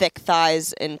see thick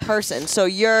thighs in person. So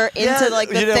you're into the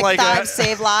thick thighs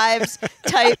save lives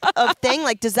type of thing.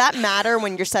 Like, does that matter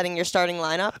when you're setting your starting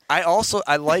lineup? I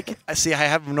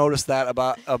have noticed that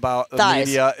about the thighs.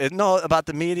 media. About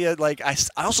the media. Like, I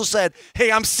also said,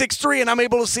 hey, I'm 6'3" and I'm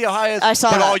able to see how high. I saw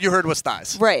but that. all you heard was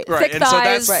thighs. Right. Thick and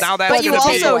thighs. So now that's but you going to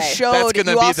be. also showed. That's going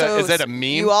to be is that a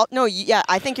meme?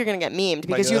 I think you're going to get memed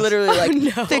because Like you literally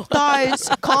thick thighs,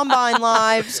 Combine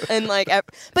lives, and like.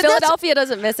 But Philadelphia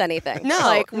doesn't miss anything. No,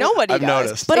 like nobody I've does.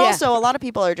 noticed. But Yeah. also, a lot of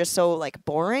people are just so like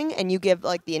boring, and you give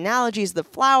like the analogies, the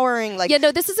flowering, like. Yeah,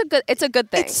 no, this is it's a good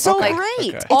thing. It's so like,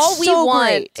 great. Okay. All It's we so want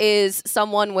great. is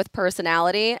someone with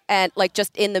personality and like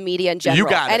just in the media in general. You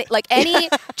got it.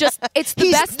 It's the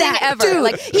He's best thing that ever. dude.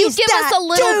 Like you He's give us that a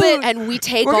little dude. bit and we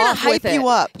take We're gonna off with hype it. you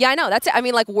up. Yeah, I know. That's it. I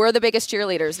mean, like we're the biggest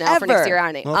cheerleaders now for Nick Ever.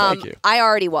 Sirianni. Well, thank you. I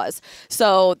already was.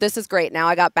 So this is great. Now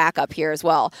I got backup here as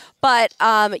well. But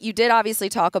you did obviously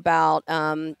talk about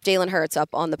Jalen Hurts up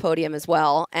on the podium as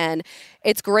well. And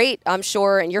it's great, I'm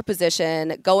sure, in your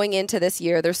position going into this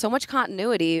year. There's so much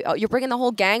continuity. You're bringing the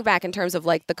whole gang back in terms of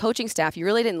like the coaching staff. You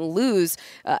really didn't lose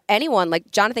anyone.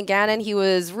 Like Jonathan Gannon, he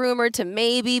was rumored to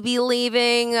maybe be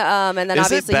leaving. And then Is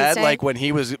obviously it bad? he's saying, Like when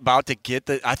he was about to get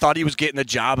I thought he was getting the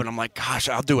job, and I'm like, gosh,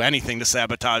 I'll do anything to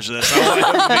sabotage this.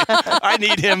 I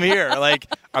need him here. Like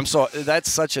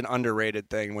that's such an underrated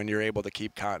thing when you're able to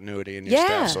keep continuity in your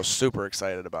staff. So super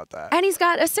excited about that. and he's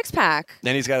got a 6-pack.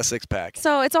 Then he's got a 6-pack.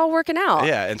 So it's all working out.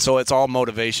 Yeah, and so it's all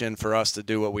motivation for us to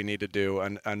do what we need to do.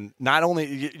 And not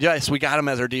only, yes, we got him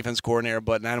as our defense coordinator,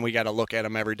 but then we got to look at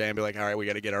him every day and be like, all right, we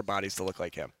got to get our bodies to look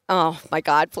like him. Oh, my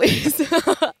God, please.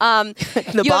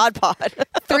 The bod pod.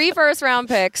 3 first-round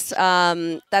picks.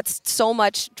 That's so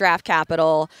much draft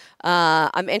capital.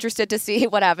 I'm interested to see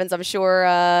what happens. I'm sure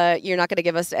you're not going to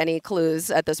give us any clues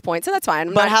at this point, so that's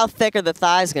fine. But how thick are the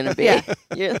thighs going to be? Yeah.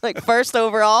 You're like first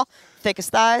overall, thickest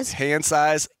thighs. Hand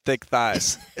size, thick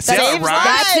thighs. See Saves how it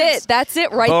rhymes? lives. That's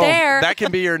it right Boom. there. That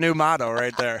can be your new motto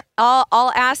right there.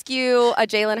 I'll ask you a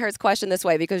Jalen Hurts question this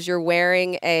way because you're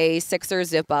wearing a Sixers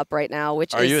zip-up right now,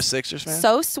 which Are is you a Sixers fan?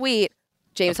 so sweet.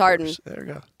 James Harden, There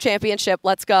you go. championship.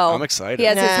 Let's go. I'm excited. He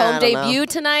has his Nah, home I don't know. debut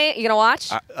tonight. You gonna watch?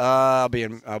 I'll be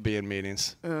in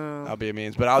meetings. I'll be in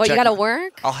meetings, but I'll What, check. you gotta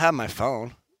work? I'll have my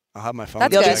phone. That's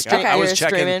good. You'll just Okay. I was you're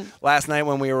checking streaming. last night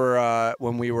when we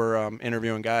were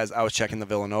interviewing guys. I was checking the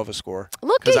Villanova score.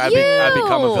 Look because at I you.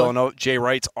 become a Villanova. Jay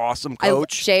Wright's awesome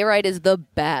coach. Jay Wright is the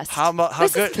best. How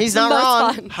This good? is He's the not most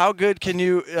wrong. fun. How good can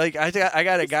you like? I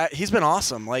got a guy. He's been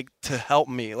awesome. Like to help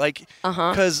me. Like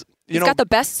because He's got the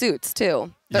best suits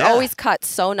too. They're Yeah. always cut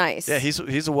so nice. Yeah, he's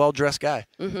a well-dressed guy.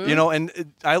 You know, and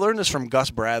I learned this from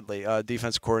Gus Bradley,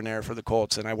 defensive coordinator for the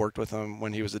Colts, and I worked with him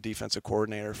when he was the defensive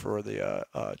coordinator for the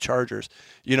Chargers.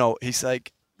 You know, he's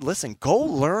like, listen, go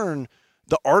learn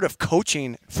the art of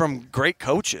coaching from great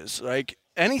coaches. Like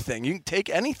anything, you can take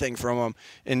anything from them.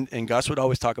 And Gus would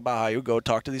always talk about how you would go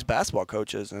talk to these basketball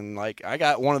coaches, and like I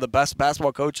got one of the best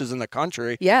basketball coaches in the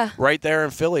country, right there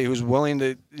in Philly, who's willing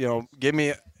to give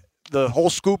me the whole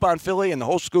scoop on Philly and the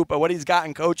whole scoop of what he's got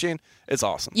in coaching. It's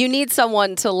awesome. You need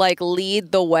someone to like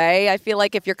lead the way. I feel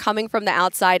like if you're coming from the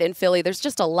outside in Philly, there's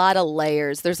just a lot of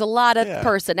layers. There's a lot of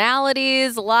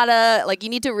personalities, a lot of like you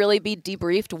need to really be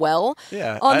debriefed well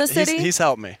on the city. He's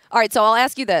helped me. All right, so I'll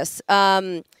ask you this.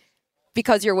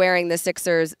 Because you're wearing the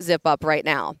Sixers zip up right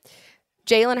now.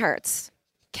 Jalen Hurts,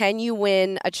 can you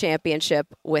win a championship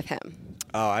with him?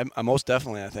 I most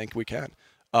definitely, I think we can.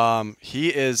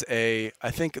 He is I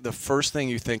think the first thing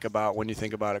you think about when you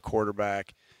think about a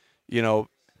quarterback,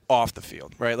 off the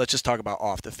field, right? Let's just talk about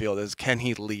off the field is can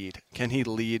he lead? Can he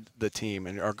lead the team?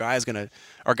 And our guy's gonna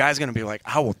be like,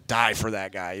 I will die for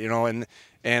that guy,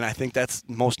 and I think that's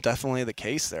most definitely the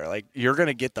case there. Like you're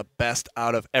gonna get the best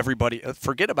out of everybody.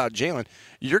 Forget about Jalen.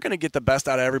 You're gonna get the best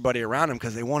out of everybody around him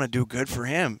because they want to do good for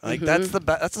him. Like that's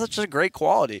such a great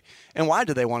quality. And why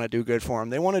do they want to do good for him?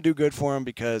 They want to do good for him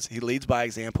because he leads by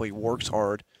example. He works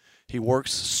hard. He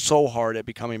works so hard at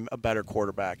becoming a better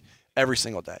quarterback every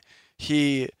single day.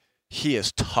 He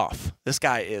is tough. This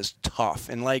guy is tough.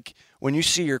 And like when you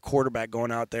see your quarterback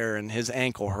going out there and his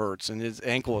ankle hurts and his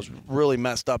ankle is really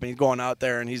messed up and he's going out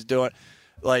there and he's doing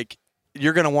like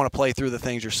you're going to want to play through the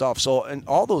things yourself. So and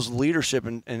all those leadership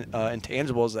and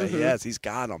intangibles that he has, he's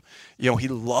got them. He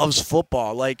loves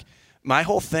football. Like my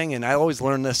whole thing, and I always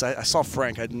learned this. I saw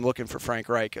Frank. I've been looking for Frank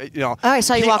Reich. I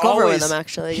saw you walk over with him,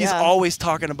 actually. He's always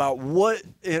talking about what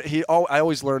I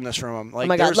always learned this from him. Like, oh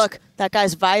my God! Look, that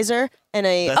guy's visor and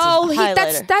a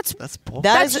highlighter. That's bull.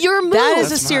 That's your move. That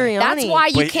is a Sirianni. That's why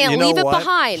you can't leave it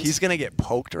behind. He's gonna get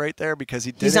poked right there because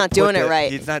he's not doing it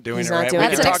right. He's not doing it right.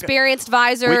 That's an experienced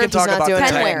visor. We can talk about the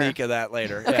pen technique of that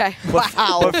later. Okay.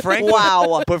 Wow.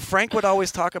 But Frank would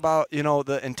always talk about the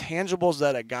intangibles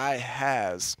that a guy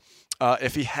has.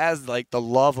 If he has like the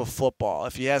love of football,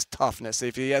 if he has toughness,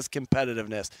 if he has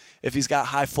competitiveness, if he's got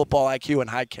high football IQ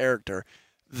and high character,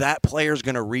 that player's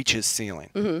going to reach his ceiling.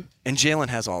 Mm-hmm. And Jalen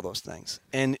has all those things.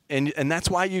 And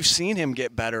that's why you've seen him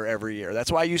get better every year.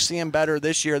 That's why you see him better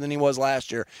this year than he was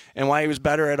last year, and why he was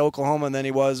better at Oklahoma than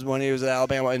he was when he was at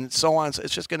Alabama, and so on. So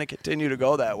it's just going to continue to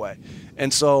go that way.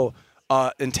 And so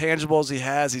intangibles he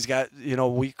has. He's got,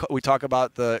 we talk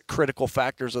about the critical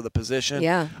factors of the position.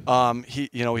 Yeah.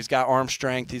 He's got arm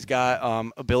strength. He's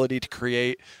got ability to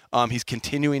create. He's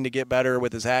continuing to get better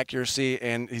with his accuracy,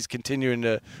 and he's continuing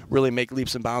to really make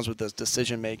leaps and bounds with his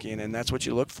decision making, and that's what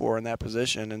you look for in that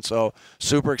position. And so,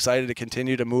 super excited to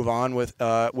continue to move on with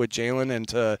Jalen, and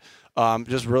to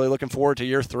just really looking forward to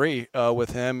year 3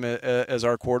 with him as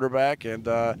our quarterback, and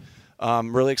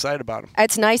I'm really excited about him.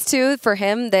 It's nice, too, for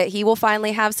him that he will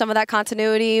finally have some of that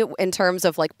continuity in terms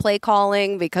of, like, play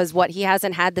calling, because he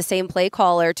hasn't had the same play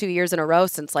caller 2 years in a row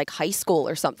since, like, high school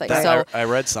or something. I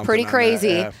read something pretty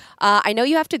crazy. That, yeah. I know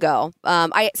you have to go.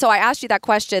 I asked you that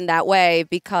question that way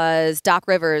because Doc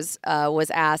Rivers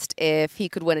was asked if he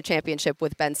could win a championship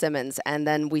with Ben Simmons, and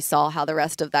then we saw how the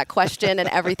rest of that question and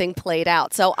everything played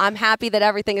out. So I'm happy that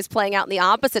everything is playing out in the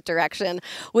opposite direction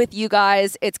with you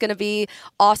guys. It's going to be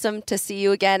awesome to see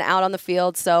you again out on the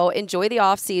field. So enjoy the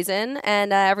off season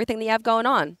and everything that you have going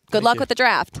on. Good luck with the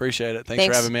draft. Appreciate it. Thanks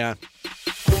for having me on.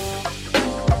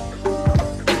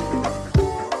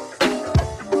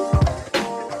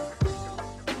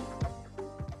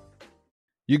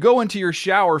 You go into your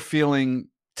shower feeling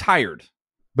tired,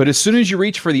 but as soon as you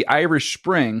reach for the Irish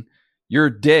Spring, your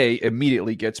day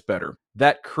immediately gets better.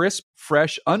 That crisp,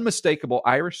 fresh, unmistakable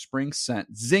Irish Spring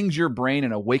scent zings your brain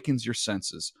and awakens your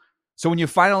senses. So when you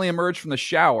finally emerge from the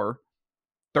shower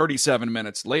 37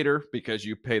 minutes later, because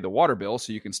you pay the water bill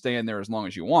so you can stay in there as long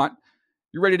as you want,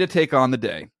 you're ready to take on the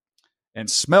day and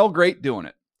smell great doing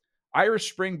it.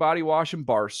 Irish Spring Body Wash and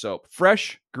Bar Soap.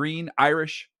 Fresh, green,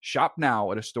 Irish. Shop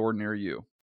now at a store near you.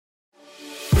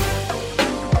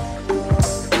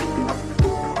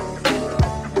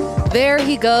 There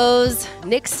he goes,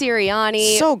 Nick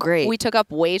Sirianni. So great. We took up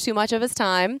way too much of his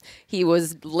time. He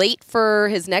was late for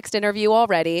his next interview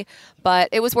already, but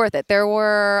it was worth it. There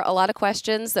were a lot of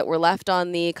questions that were left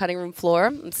on the cutting room floor.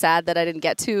 I'm sad that I didn't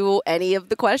get to any of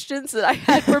the questions that I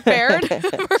had prepared for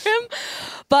him,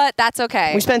 but that's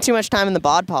okay. We spent too much time in the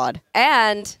bod pod.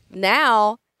 And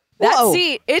now that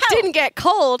seat, it didn't get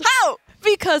cold. How?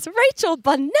 Because Rachel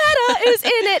Bonnetta is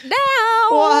in it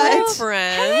now. What?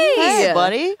 Friends. Hey,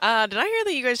 buddy. Did I hear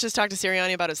that you guys just talked to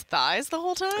Sirianni about his thighs the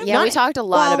whole time? Yeah, we talked a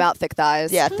lot about thick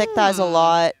thighs. Yeah, thick thighs a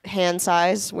lot. Hand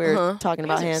size. We're talking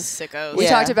about hands. Sickos. We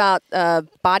talked about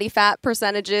body fat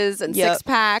percentages and six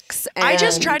packs. And I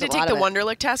just tried to take the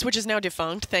Wonderlic test, which is now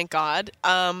defunct, thank God.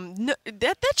 No,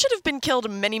 that should have been killed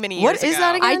many years ago. What is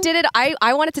that again? I did it.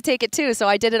 I wanted to take it too, so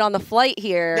I did it on the flight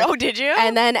here. Oh, did you?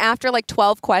 And then after like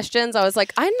 12 questions, I was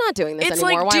like, I'm not doing this anymore. It's Why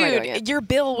like, am I doing dude, it? your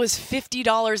bill was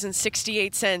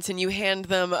 $50.68, and you hand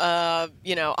them a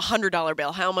 $100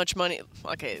 bill. How much money?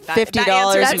 Okay, $50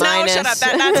 minus. No, shut up.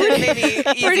 That's maybe easy.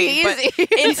 Pretty easy. But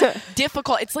it's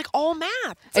difficult. It's like all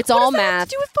math. It's like, all what does that math. have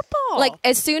to do with football? Like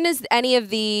as soon as any of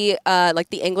the like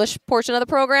the English portion of the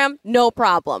program, no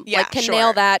problem. Yeah, like can sure.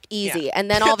 nail that easy. Yeah. And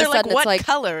then all of a They're sudden like, it's like,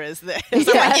 what color is this? Yeah.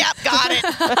 I'm like, yep, got it.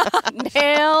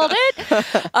 nailed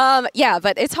it. Yeah,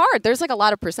 but it's hard. There's like a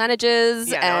lot of percentages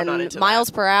Yeah, no, I'm not and into miles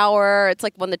per hour. It's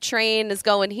like when the train is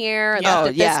going here and left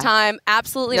at this time.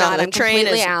 Absolutely not. The I'm train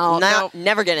completely is out.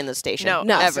 never get in the station. No,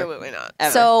 No. absolutely not.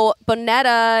 Ever. So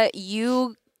Bonnetta,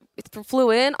 you flew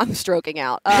in. I'm stroking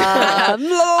out. I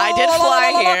did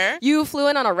fly here. You flew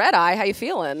in on a red eye. How you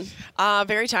feeling?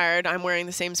 Very tired. I'm wearing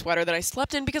the same sweater that I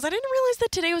slept in because I didn't realize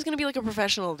that today was going to be like a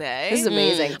professional day. This is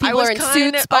amazing. I People was are in kinda-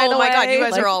 suits, by the way. Oh my God, you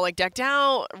guys Like- are all like decked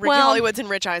out. Ricky Well- Hollywood's in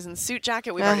Rich Eisen's suit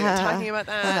jacket. We've already been talking about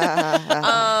that.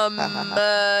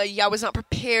 Yeah, I was not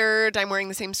prepared. I'm wearing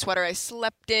the same sweater I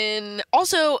slept in.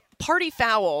 Also, party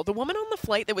foul. The woman on the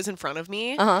flight that was in front of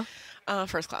me.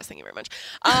 First class, thank you very much.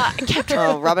 Kept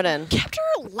her rub it in. Kept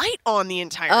her light on the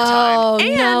entire Oh, time.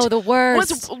 And no, the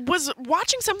worst. Was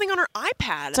watching something on her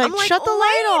iPad. It's like, I'm like, shut the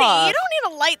light lady, off. you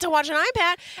don't need a light to watch an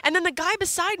iPad. And then the guy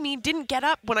beside me didn't get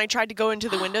up when I tried to go into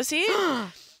the window seat.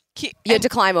 You had to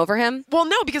climb over him? Well,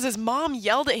 no, because his mom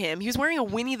yelled at him. He was wearing a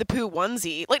Winnie the Pooh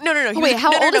onesie. Like, no. He Wait, was, how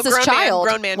no, old is this grown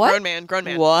child? Man, What? grown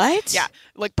man. What? Yeah,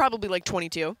 like probably like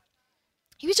 22.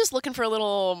 He was just looking for a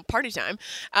little party time.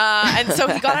 And so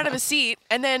he got out of his seat,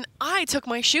 and then I took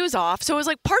my shoes off. So it was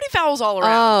like party fouls all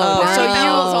around. Oh, Party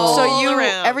fouls all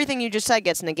around. everything you just said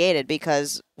gets negated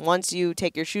because once you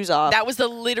take your shoes off. That was the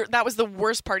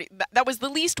worst party. That was the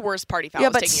least worst party foul. Yeah,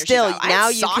 was but taking your still, shoes off. I now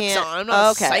had you socks can't. On. I'm not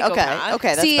a okay, psychopath.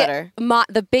 that's See, better.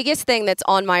 The biggest thing that's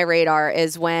on my radar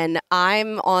is when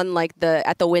I'm on like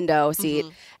at the window seat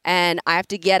and I have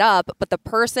to get up, but the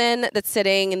person that's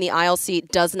sitting in the aisle seat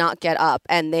does not get up,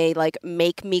 and they like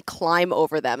make me climb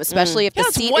over them, especially if the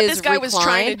That's seat what is this guy was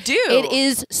trying to reclined. do. It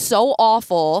is so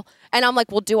awful, and I'm like,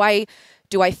 well, do I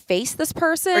do I face this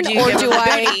person Or do you or give do them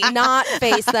the I booty? not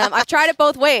face them? I've tried it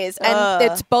both ways, and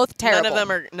it's both terrible. None of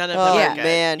them are Oh, good.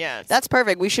 man. Yeah. That's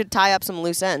perfect. We should tie up some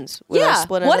loose ends with our Yeah.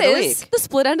 split end What of the is week. the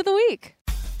split end of the week?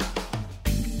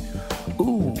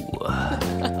 Ooh.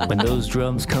 When those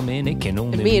drums come in, it can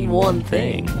only mean mean one one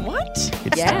thing. What?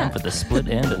 It's Yeah. time for the split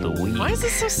end of the week. Why is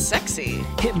this so sexy?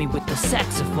 Hit me with the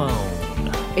saxophone.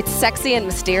 It's sexy and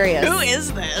mysterious. Who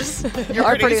is this? Your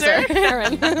Our producer? producer,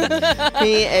 Aaron.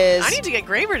 He is I need to get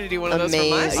Graver to do one of those for my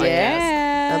amazing. podcast.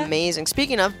 Yeah. amazing.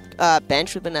 Speaking of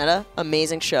Bench with Bonetta,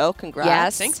 amazing show. Congrats.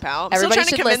 Yes. Thanks, pal. I'm Everybody still trying to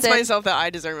should convince listen. myself that I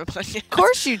deserve a podcast. Of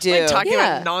course you do. Like talking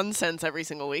Yeah. about nonsense every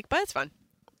single week, but it's fun.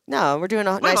 No, we're doing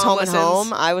a My nice mom home listens. and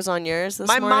home. I was on yours this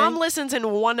My morning. mom listens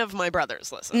and one of my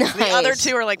brothers listens. The other Nice.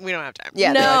 two are like, we don't have time.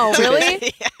 Yeah, No, they're like,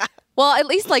 really? Well, at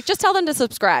least just tell them to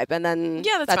subscribe, and then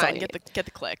Yeah, that's all fine. you Get need.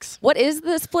 the clicks. What is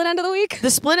the split end of the week? The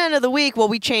split end of the week, well,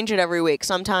 we change it every week.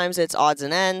 Sometimes it's odds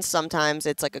and ends. Sometimes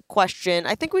it's like a question.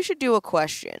 I think we should do a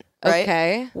question, right?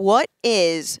 Okay. What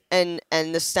is, and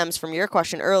this stems from your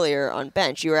question earlier on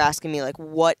Bench. You were asking me, like,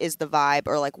 what is the vibe,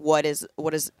 or like, what is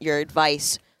your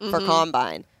advice for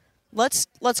Combine? Let's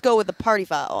go with the party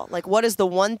foul. Like, what is the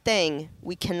one thing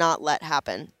we cannot let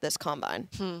happen this Combine?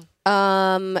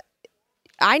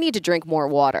 I need to drink more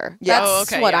water. Yeah. That's Oh,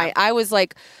 okay, what yeah. I was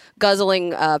like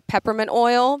guzzling peppermint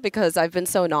oil because I've been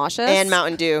so nauseous. And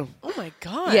Mountain Dew. Oh my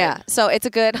god. Yeah, so it's a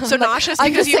good. So I'm like- nauseous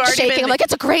I'm because just you've like already shaking. been I'm like,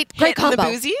 it's a great Hitting combo. the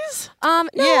boozies? No,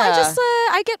 Yeah. I just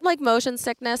I get like motion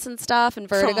sickness and stuff and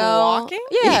vertigo. walking?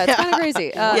 Yeah, it's kind of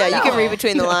crazy. Yeah, you can no. read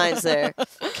between the lines there.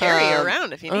 Carry it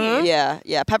around if you need.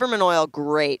 Yeah. Peppermint oil,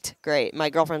 great. My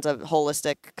girlfriend's a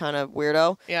holistic kind of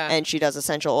weirdo. Yeah. And she does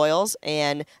essential oils.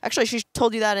 And actually, she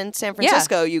told you that in San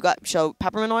Francisco. You got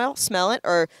peppermint oil, smell it,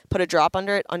 or put a drop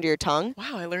under your tongue.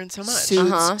 Wow, I learned so much.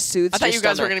 Soothes I thought your you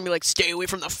guys were stomach. going to be like, stay away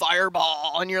from the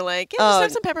fireball. And you're like, yeah, just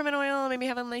have some peppermint oil, maybe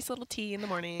have a nice little tea in the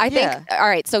morning. I think, all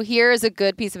right, so here's a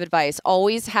good piece of advice.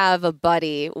 Always have a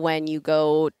buddy when you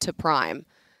go to Prime.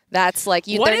 That's like,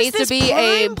 What there is needs to this be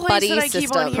a Prime place buddy that I keep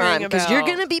system. on hearing Because you're about?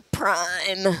 going to be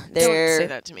prime Don't there. say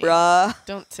that to me. Bruh.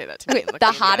 Don't say that to me. Look The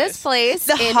at you hottest guys. place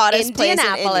The in hottest place in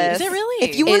Indianapolis. Indy. Is it really?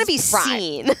 If you want to is be Prime.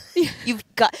 seen, you've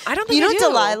got. I don't think you I know do.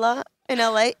 Delilah in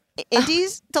LA.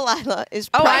 Indy's Delilah is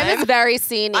Oh, prime. Prime is very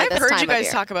seen. I've this heard time you of guys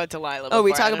year. talk about Delilah. Oh,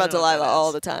 we before. I talk don't about know what Delilah that all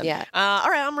is. the time. Yeah. All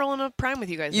right, I'm rolling a Prime with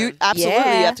you guys. You then. absolutely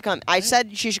Yeah. you have to come. I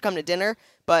said she should come to dinner,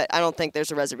 but I don't think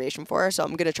there's a reservation for her, so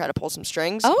I'm gonna try to pull some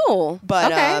strings. Oh,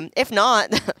 But okay. if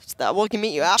not, we can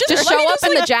meet you after. Just let me show up just,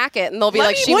 in the like- jacket, and they'll be let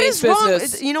like, me- "She what means is wrong?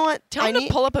 business." You know what? Tell him to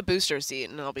pull up a booster seat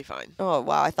and I'll be fine. Oh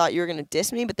wow! I thought you were gonna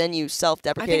diss me, but then you I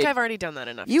self-deprecated. think I've already done that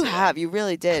enough. You today. have. You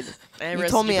really did. I you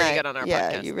roasted told me you pretty good on our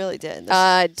podcast. you really did.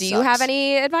 This Do you have sucks.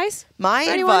 any advice? My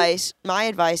for anyone?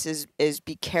 advice is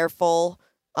be careful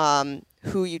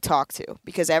who you talk to,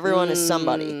 because everyone is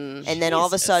somebody. And then all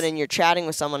of a Jesus. sudden you're chatting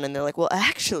with someone and they're like, well,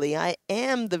 actually, I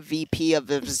am the VP of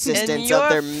assistance And of you're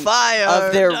their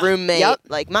fired. roommate. Yep.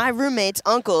 Like my roommate's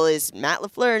uncle is Matt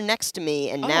LaFleur next to me,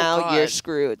 and Oh, now you're God.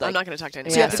 screwed. I'm Like, not going to talk to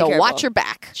anyone. you have to So be watch careful. your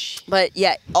back. but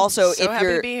yeah, also So if happy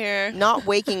you're to be here. not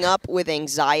waking up with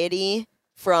anxiety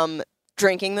from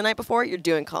drinking the night before, you're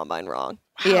doing Combine wrong.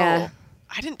 Yeah.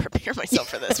 I didn't prepare myself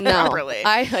for this No, properly.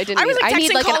 I didn't. I was like I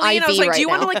need texting like Colleen. an IV I was like, right "Do you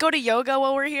want to now. like go to yoga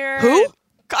while we're here?" Who?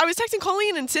 I was texting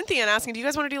Colleen and Cynthia and asking, "Do you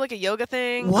guys want to do like a yoga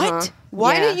thing?" What? Uh-huh.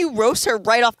 Why Yeah. didn't you roast her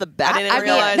right off the bat? I didn't I mean,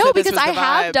 realize no, that this because was I the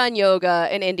have vibe. done yoga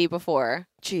in Indy before,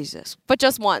 Jesus. but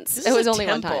just once. This It is was a only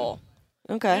one time. temple.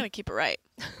 I Okay. gotta keep it right.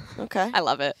 Okay. I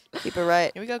love it. Keep it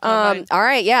right. Here we go. Combine. All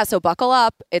right, yeah. So buckle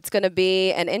up. It's going to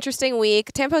be an interesting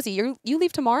week. Tamposi, you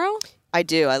leave tomorrow? I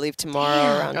do. I leave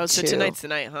tomorrow around Oh, so 2. tonight's the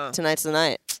night, huh? Tonight's the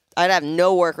night. I'd have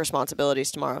no work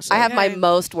responsibilities tomorrow. So I have my Okay.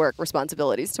 most work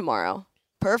responsibilities tomorrow.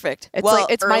 perfect. It's well, like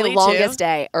it's my early too? longest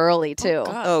day. Early too.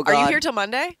 God. Oh, Are you God. here till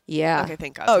Monday? Yeah. Okay,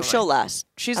 thank God. oh, so am she'll I. last.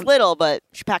 She's little, but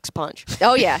she packs a punch.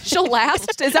 Oh yeah. She'll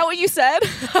last. Is that what you said?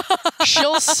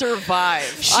 She'll survive.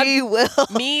 She will.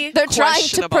 Me, They're trying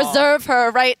to questionable. preserve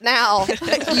her right now.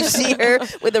 You see her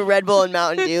with a Red Bull and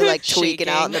Mountain Dew, like tweaking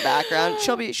out in Shaking. the background.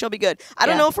 She'll be good. I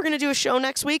don't Yeah. know if we're gonna do a show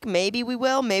next week. Maybe we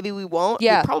will. Maybe we won't.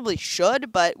 Yeah. We probably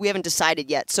should, but we haven't decided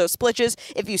yet. So Splitches,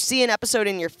 if you see an episode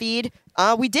in your feed,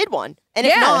 we did one. And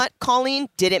if Yeah. not, Colleen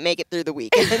didn't make it through the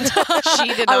weekend.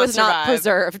 She did I not was not survive.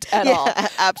 preserved at all. Yeah,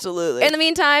 absolutely. In the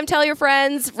meantime, tell your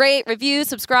friends, rate, review,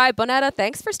 subscribe. Bonetta,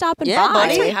 thanks for stopping Yeah, by.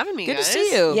 buddy. Thanks for having me, Good guys. to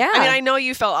see you. Yeah. I mean, I know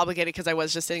you felt obligated because I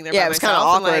was just sitting there Yeah, by it was kinda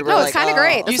myself. and, awkward. like, We're No, like, it's kind of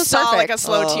great. you This was saw perfect. like a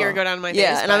slow tear go down my face.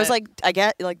 Yeah, and I was but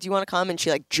like, do you want to come? And she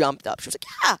like jumped up. She was like,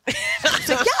 yeah. I was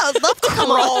like, yeah, I'd love to come.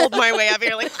 rolled my way up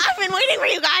here like, I've been waiting for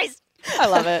you guys. I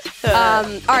love it.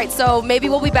 All right, so maybe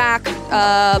we'll be back.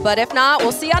 But if not,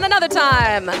 we'll see you on another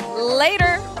time.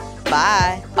 Later.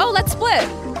 Bye. Oh, let's split.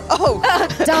 Oh,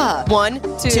 duh. 1,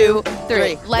 2,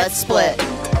 3. Let's split.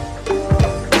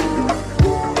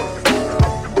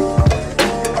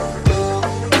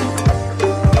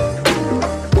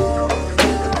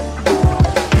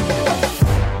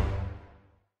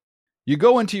 You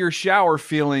go into your shower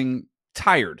feeling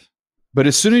tired, but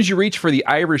as soon as you reach for the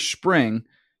Irish Spring,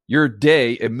 your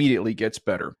day immediately gets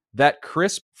better. That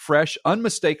crisp, fresh,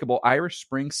 unmistakable Irish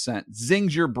Spring scent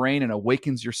zings your brain and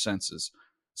awakens your senses.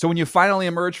 So when you finally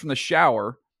emerge from the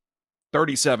shower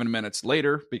 37 minutes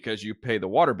later, because you pay the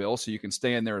water bill so you can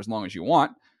stay in there as long as you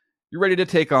want, you're ready to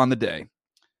take on the day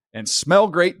and smell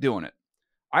great doing it.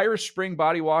 Irish Spring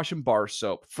Body Wash and Bar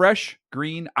Soap. Fresh,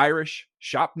 green, Irish.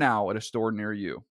 Shop now at a store near you.